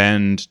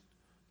spend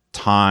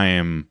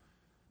time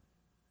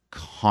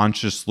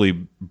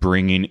consciously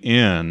bringing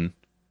in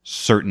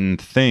certain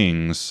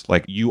things,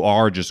 like you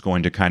are just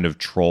going to kind of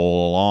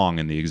troll along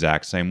in the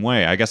exact same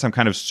way. I guess I'm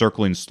kind of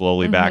circling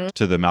slowly back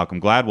to the Malcolm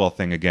Gladwell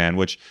thing again,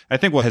 which I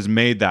think what has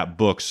made that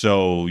book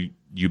so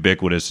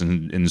ubiquitous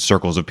in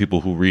circles of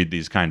people who read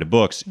these kind of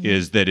books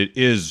is that it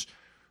is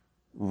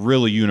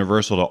really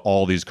universal to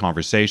all these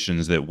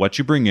conversations, that what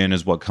you bring in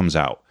is what comes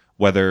out.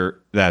 whether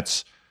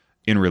that's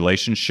in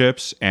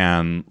relationships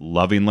and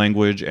loving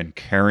language and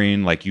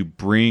caring. Like, you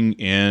bring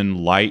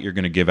in light, you're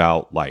going to give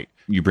out light.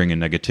 You bring in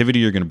negativity,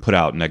 you're going to put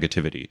out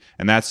negativity.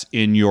 And that's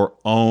in your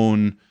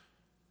own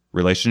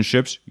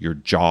relationships, your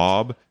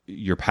job,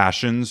 your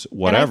passions,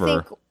 whatever. And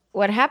I think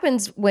what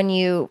happens when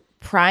you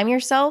prime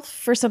yourself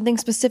for something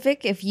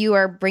specific, if you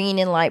are bringing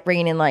in light,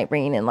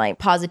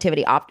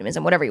 positivity,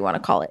 optimism, whatever you want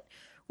to call it,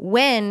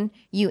 when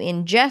you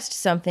ingest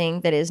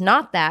something that is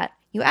not that,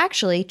 you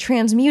actually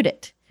transmute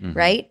it,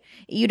 right?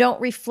 You don't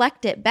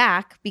reflect it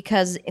back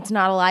because it's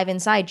not alive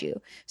inside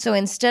you. So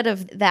instead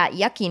of that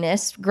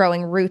yuckiness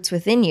growing roots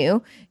within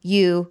you,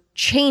 you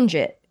change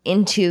it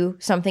into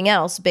something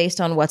else based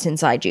on what's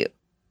inside you.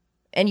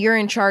 And you're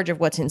in charge of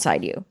what's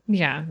inside you.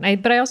 Yeah.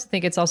 But I also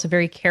think it's also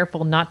very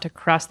careful not to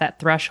cross that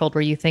threshold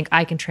where you think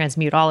I can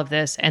transmute all of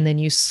this, and then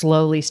you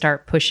slowly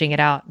start pushing it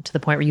out to the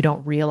point where you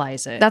don't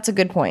realize it. That's a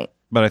good point.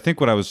 But I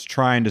think what I was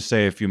trying to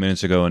say a few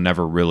minutes ago and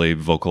never really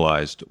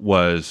vocalized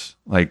was,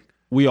 like,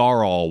 we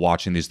are all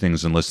watching these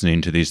things and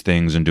listening to these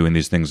things and doing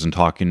these things and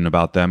talking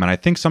about them. And I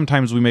think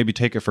sometimes we maybe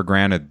take it for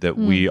granted that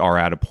we are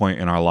at a point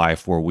in our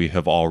life where we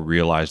have all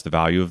realized the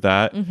value of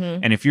that.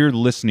 And if you're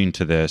listening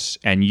to this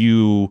and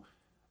you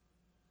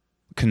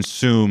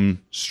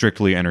consume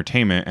strictly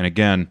entertainment, and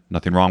again,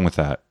 nothing wrong with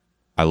that.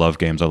 I love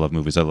games, I love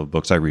movies, I love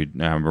books. I read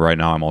right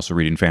now. I'm also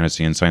reading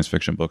fantasy and science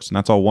fiction books, and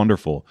that's all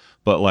wonderful.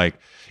 But like,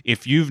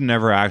 if you've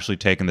never actually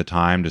taken the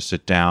time to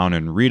sit down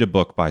and read a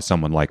book by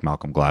someone like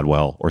Malcolm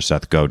Gladwell or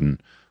Seth Godin,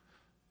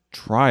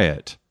 try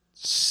it.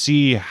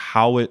 See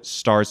how it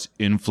starts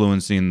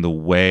influencing the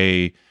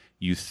way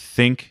you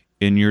think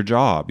in your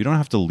job. You don't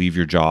have to leave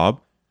your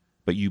job,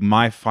 but you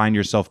might find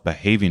yourself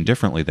behaving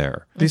differently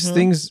there. These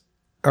things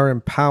are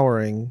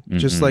empowering.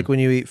 Just like when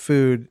you eat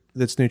food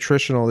that's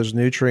nutritional, there's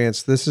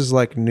nutrients. This is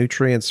like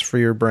nutrients for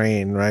your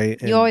brain,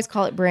 right? You always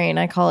call it brain.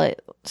 I call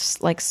it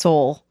like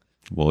soul.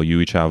 Well,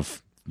 you each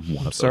have one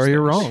of those Sorry,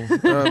 you're wrong.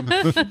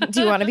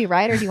 Do you want to be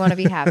right or do you want to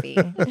be happy?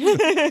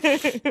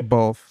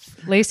 Both.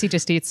 Lacey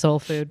just eats soul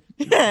food.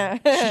 She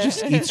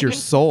just eats your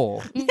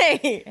soul.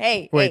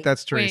 Hey. Wait,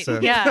 that's Teresa.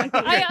 Wait, yeah.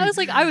 I was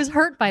like, I was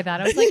hurt by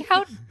that. I was like,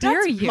 how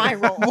dare you my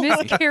role.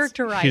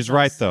 mischaracterize He's us.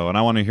 right, though, and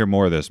I want to hear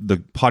more of this. The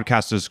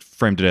podcast is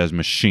framed it as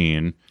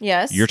machine.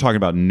 Yes. You're talking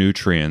about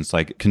nutrients.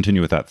 Like,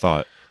 continue with that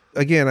thought.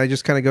 Again, I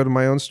just kind of go to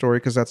my own story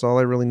because that's all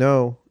I really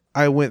know.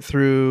 I went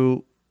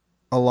through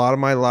a lot of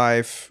my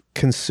life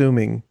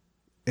consuming,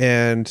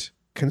 and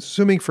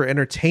consuming for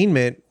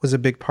entertainment was a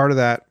big part of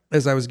that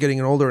as I was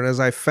getting older. And as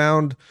I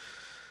found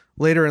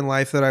later in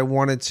life that I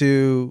wanted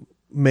to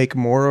make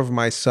more of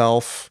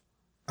myself,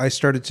 I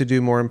started to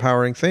do more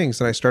empowering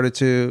things, and I started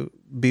to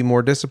be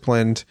more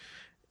disciplined.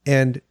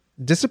 And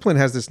discipline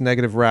has this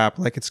negative rap,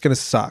 like it's going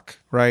to suck,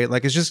 right?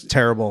 Like it's just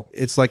terrible.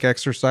 It's like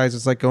exercise.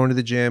 It's like going to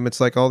the gym.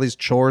 It's like all these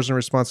chores and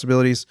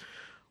responsibilities.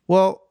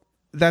 Well,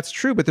 that's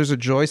true, but there's a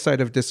joy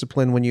side of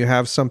discipline when you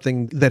have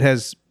something that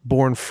has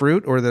borne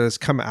fruit or that has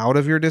come out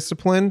of your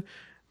discipline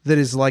that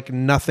is like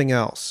nothing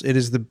else. It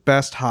is the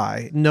best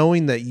high,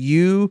 knowing that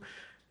you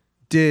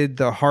did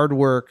the hard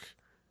work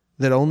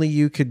that only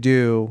you could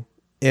do,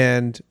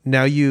 and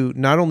now you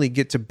not only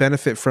get to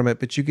benefit from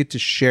it, but you get to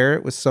share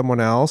it with someone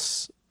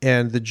else,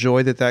 and the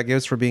joy that that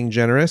gives for being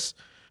generous.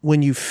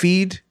 When you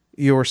feed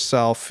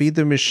yourself, feed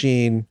the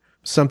machine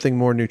something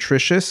more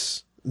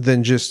nutritious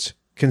than just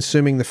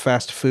consuming the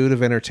fast food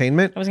of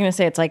entertainment. I was going to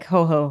say it's like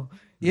ho-ho.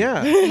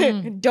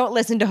 Yeah. Don't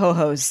listen to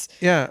ho-hos.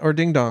 Yeah. Or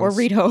ding dongs. Or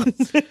read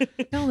ho-hos.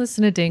 Don't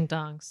listen to ding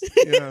dongs.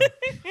 Yeah.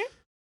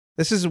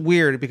 This is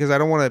weird because I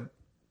don't want to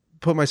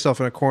put myself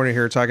in a corner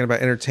here talking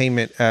about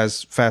entertainment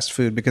as fast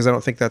food, because I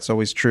don't think that's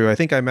always true. I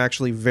think I'm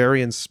actually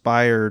very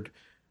inspired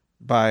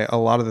by a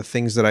lot of the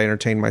things that I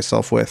entertain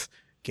myself with.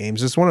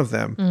 Games is one of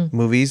them.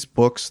 Movies,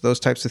 books, those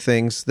types of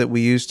things that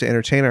we use to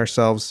entertain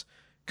ourselves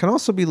can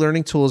also be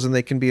learning tools, and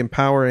they can be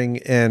empowering,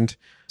 and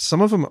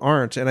some of them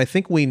aren't. And I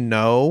think we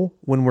know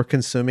when we're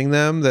consuming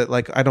them that,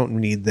 like, I don't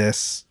need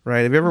this,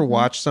 right? Have you ever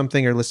watched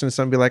something or listened to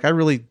something and be like, I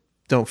really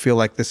don't feel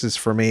like this is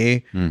for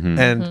me?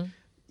 And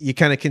you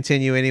kind of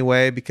continue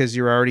anyway because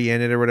you're already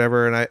in it or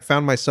whatever. And I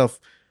found myself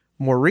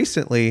more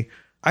recently,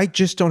 I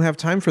just don't have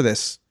time for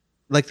this.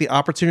 Like, the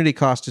opportunity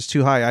cost is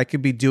too high. I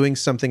could be doing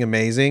something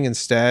amazing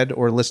instead,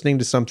 or listening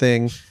to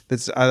something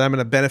that's I'm going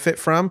to benefit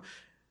from,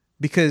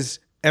 because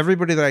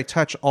everybody that I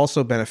touch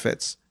also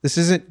benefits. This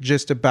isn't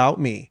just about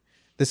me.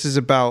 This is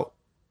about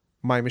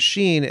my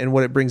machine and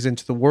what it brings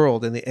into the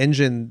world, and the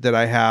engine that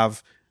I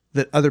have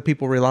that other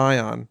people rely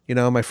on. You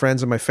know, my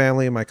friends and my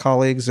family and my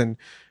colleagues and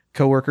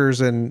coworkers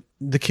and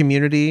the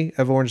community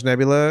of Orange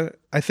Nebula.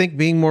 I think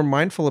being more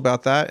mindful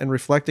about that and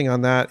reflecting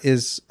on that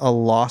is a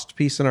lost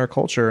piece in our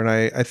culture. And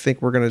I think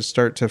we're going to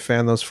start to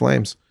fan those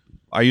flames.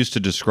 I used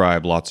to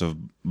describe lots of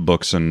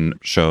books and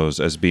shows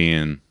as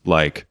being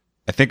like,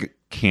 I think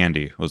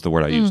candy was the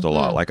word I used a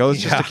lot. Like, oh,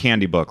 it's just a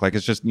candy book. Like,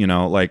 it's just, you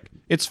know, like,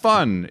 it's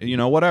fun, you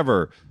know,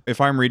 whatever.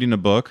 If I'm reading a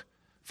book,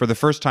 for the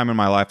first time in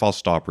my life, I'll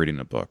stop reading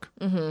a book.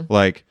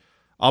 Like,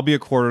 I'll be a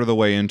quarter of the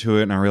way into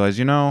it and I realize,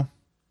 you know,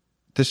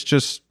 this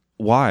just,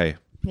 why?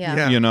 Yeah.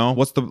 Yeah. You know,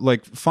 what's the,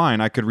 like,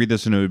 fine, I could read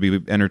this and it would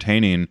be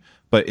entertaining,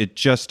 but it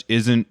just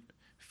isn't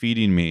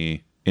feeding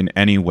me in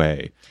any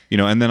way. You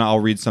know, and then I'll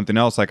read something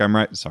else like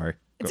sorry.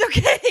 It's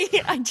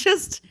okay. I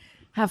just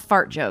have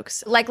fart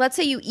jokes. Like, let's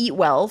say you eat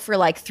well for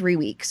like 3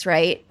 weeks,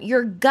 right?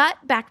 Your gut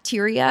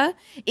bacteria,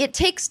 it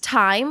takes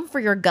time for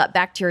your gut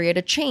bacteria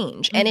to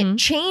change. And it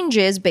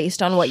changes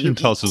based on what you You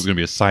can tell eat. us this is going to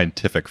be a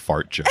scientific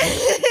fart joke.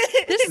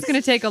 This is going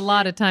to take a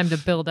lot of time to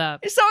build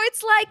up. So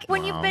it's like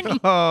when you've been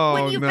Oh,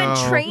 when you've no.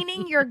 been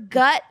training your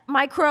gut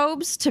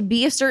microbes to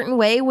be a certain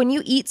way, when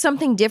you eat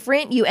something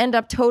different, you end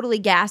up totally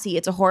gassy.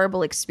 It's a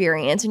horrible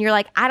experience. And you're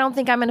like, I don't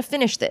think I'm going to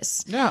finish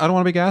this. Yeah, I don't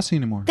want to be gassy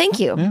anymore. Thank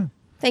you. Yeah.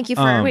 Thank you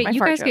for Wait, my you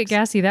fart guys get jokes.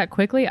 gassy that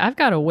quickly? I've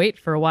got to wait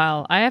for a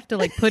while. I have to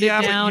like put it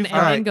Yeah, but down you've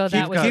and got- then go,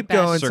 that was keep the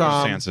best. going, Tom.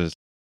 Circumstances.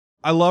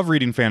 I love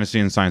reading fantasy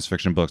and science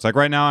fiction books. Like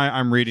right now,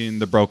 I'm reading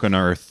the Broken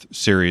Earth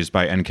series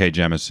by N.K.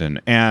 Jemisin.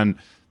 And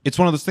it's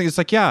one of those things, it's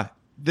like, yeah,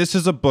 this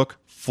is a book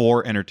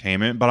for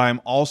entertainment, but I'm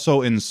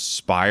also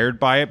inspired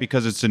by it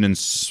because it's an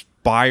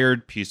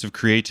inspired piece of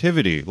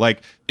creativity.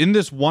 Like in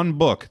this one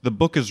book, the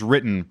book is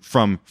written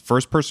from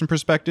first person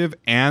perspective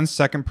and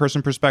second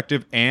person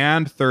perspective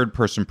and third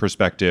person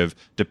perspective,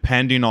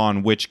 depending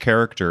on which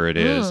character it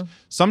is.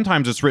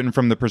 Sometimes it's written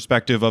from the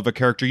perspective of a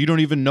character you don't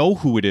even know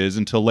who it is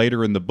until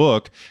later in the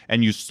book,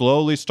 and you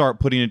slowly start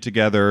putting it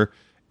together.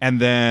 And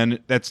then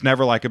that's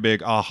never like a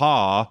big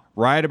aha.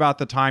 Right about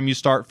the time you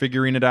start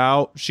figuring it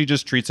out, she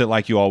just treats it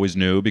like you always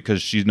knew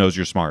because she knows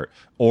you're smart.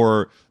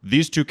 Or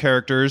these two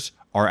characters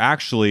are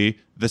actually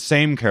the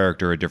same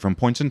character at different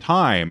points in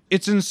time.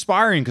 It's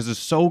inspiring because it's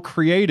so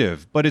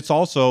creative, but it's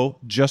also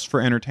just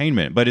for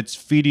entertainment. But it's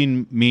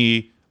feeding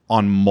me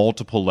on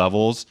multiple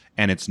levels,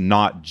 and it's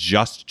not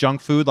just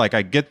junk food. Like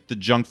I get the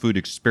junk food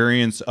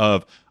experience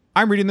of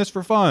I'm reading this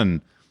for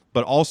fun,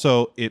 but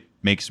also it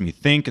makes me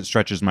think, it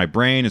stretches my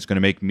brain, it's going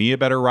to make me a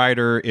better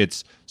writer.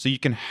 It's so you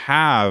can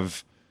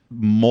have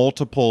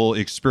multiple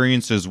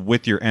experiences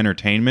with your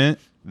entertainment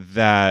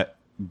that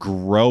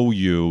grow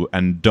you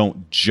and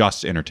don't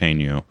just entertain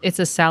you. It's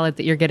a salad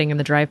that you're getting in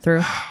the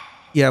drive-thru.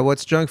 Yeah,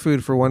 what's junk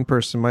food for one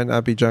person might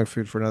not be junk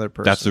food for another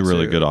person. That's a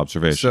really too. good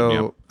observation. So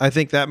yeah. I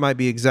think that might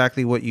be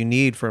exactly what you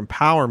need for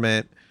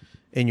empowerment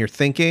in your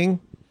thinking,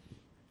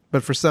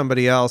 but for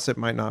somebody else, it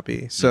might not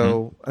be.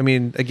 So, I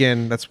mean,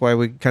 again, that's why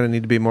we kind of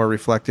need to be more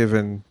reflective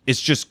and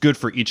It's just good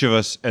for each of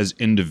us as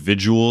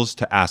individuals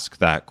to ask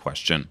that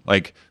question.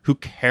 Like, who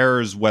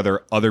cares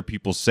whether other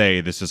people say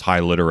this is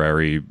high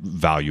literary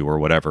value or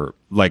whatever?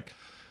 Like,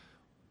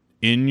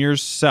 in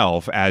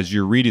yourself, as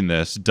you're reading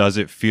this, does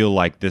it feel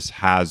like this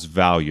has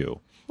value?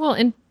 Well,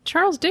 and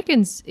Charles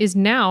Dickens is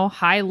now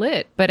high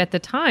lit, but at the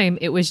time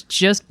it was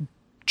just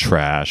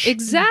Trash.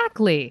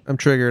 exactly. I'm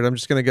triggered. I'm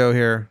just going to go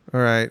here.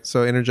 All right.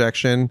 So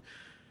interjection.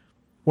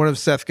 One of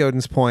Seth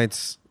Godin's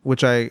points,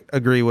 which I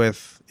agree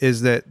with,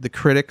 is that the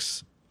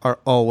critics are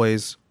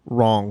always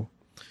wrong.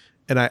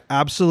 And I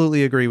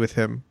absolutely agree with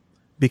him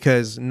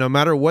because no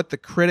matter what the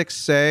critics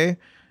say,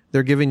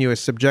 they're giving you a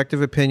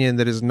subjective opinion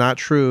that is not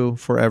true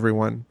for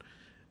everyone.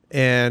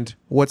 And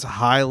what's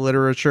high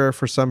literature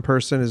for some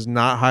person is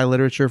not high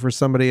literature for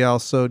somebody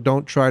else. So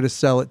don't try to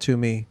sell it to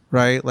me,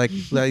 right? Like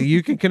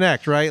you can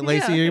connect, right?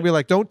 Lacey, you're gonna be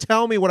like, don't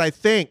tell me what I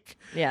think,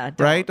 Yeah.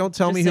 right? Don't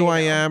tell Just me so who you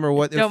I know. am or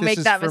what. Don't if this make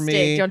is that for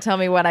mistake. me. Don't tell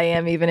me what I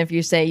am, even if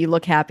you say you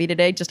look happy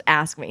today. Just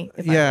ask me.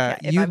 If Yeah,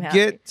 if you I'm happy.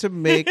 get to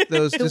make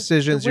those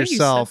decisions The way you said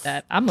yourself.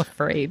 that, I'm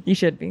afraid. You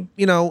should be.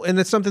 You know, and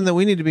it's something that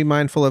we need to be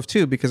mindful of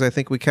too, because I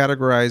think we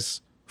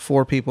categorize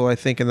for people, I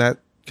think, and that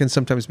can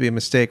sometimes be a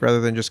mistake rather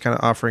than just kind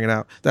of offering it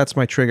out. That's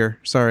my trigger.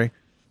 Sorry.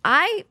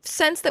 I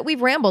sense that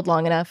we've rambled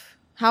long enough.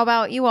 How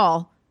about you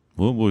all?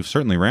 Well, we've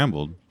certainly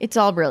rambled, It's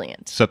all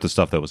brilliant. except the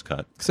stuff that was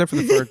cut. Except for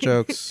the fart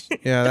jokes.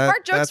 Yeah, The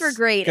fart jokes that's were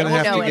great, gonna and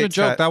you have know to it. get A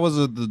joke. cut. That was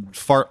the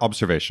fart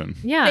observation.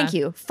 Yeah. Thank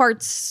you.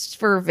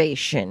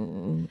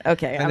 Fartsfervation.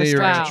 Okay. I knew you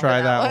were Wow. going to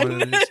try that one.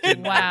 and it just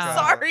didn't work Wow.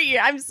 out.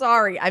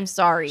 I'm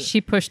sorry.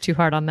 She pushed too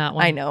hard on that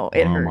one. I know.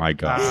 It Oh hurt. my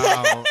god.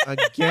 Wow,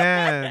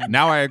 again.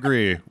 Now I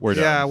agree. We're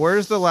done. Yeah,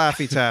 where's the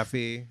Laffy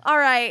Taffy? All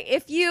right.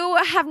 If you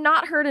have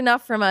not heard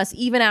enough from us,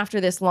 even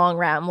after this long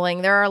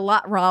rambling, there are a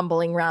lot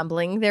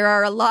rambling. There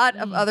are a lot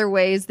of other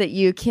ways that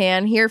you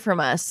can hear from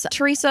us.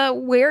 Teresa,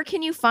 where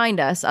can you find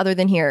us other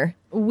than here?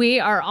 We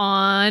are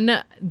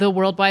on the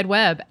World Wide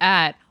Web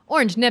at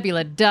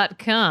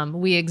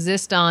orangenebula.com. We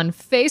exist on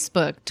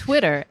Facebook,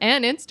 Twitter,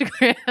 and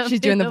Instagram. She's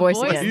doing the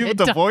voice again. Even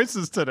the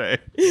voices today.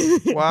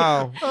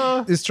 Wow.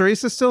 Is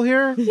Teresa still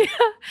here?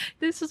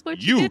 This is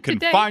what you You did can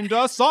today. find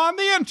us on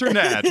the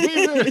internet.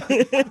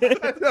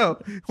 No.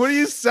 What are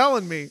you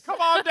selling me? Come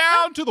on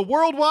down to the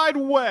World Wide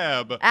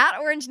Web. At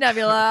Orange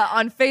Nebula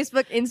on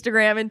Facebook,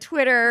 Instagram, and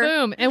Twitter.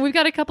 Boom. And we've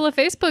got a couple of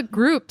Facebook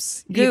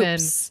groups.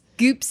 Goops.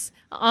 Even. Goops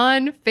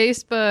on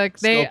Facebook.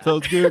 They Scope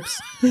those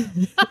goops. I'm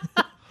just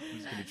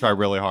gonna try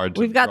really hard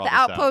to We've got draw the this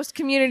out. Outpost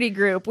community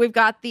group. We've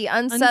got the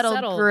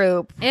Unsettled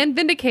group. and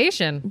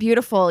Vindication.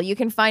 Beautiful. You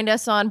can find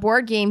us on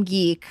Board Game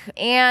Geek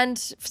and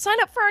sign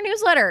up for our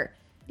newsletter.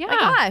 Yeah. My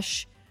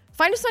gosh.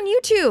 Find us on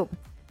YouTube.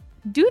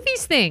 Do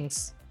these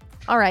things.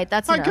 All right,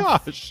 that's My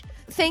enough. gosh.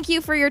 thank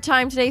you for your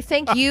time today.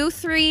 Thank you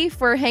three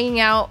for hanging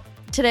out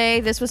today.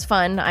 This was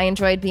fun. I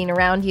enjoyed being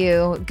around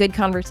you. Good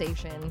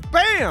conversation.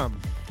 Bam!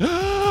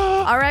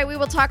 All right, we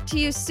will talk to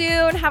you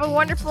soon. Have a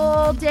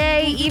wonderful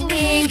day,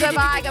 evening.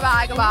 Goodbye,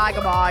 goodbye, goodbye,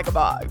 goodbye,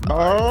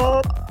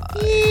 goodbye.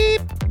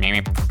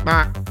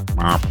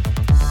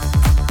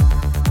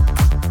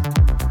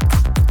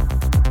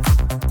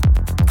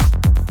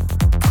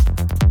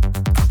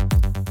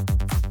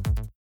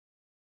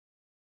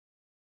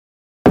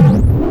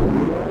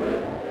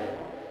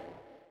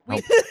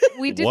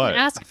 We didn't What?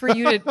 ask for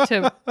you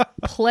to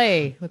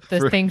play with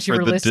the things you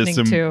were the listening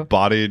to.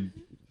 disembodied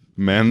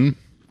men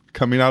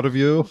coming out of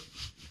you.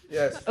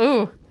 Yes.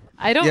 Ooh,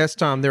 I don't. Yes,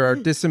 Tom, there are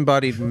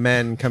disembodied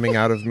men coming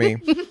out of me.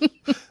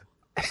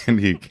 And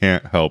he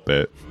can't help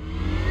it.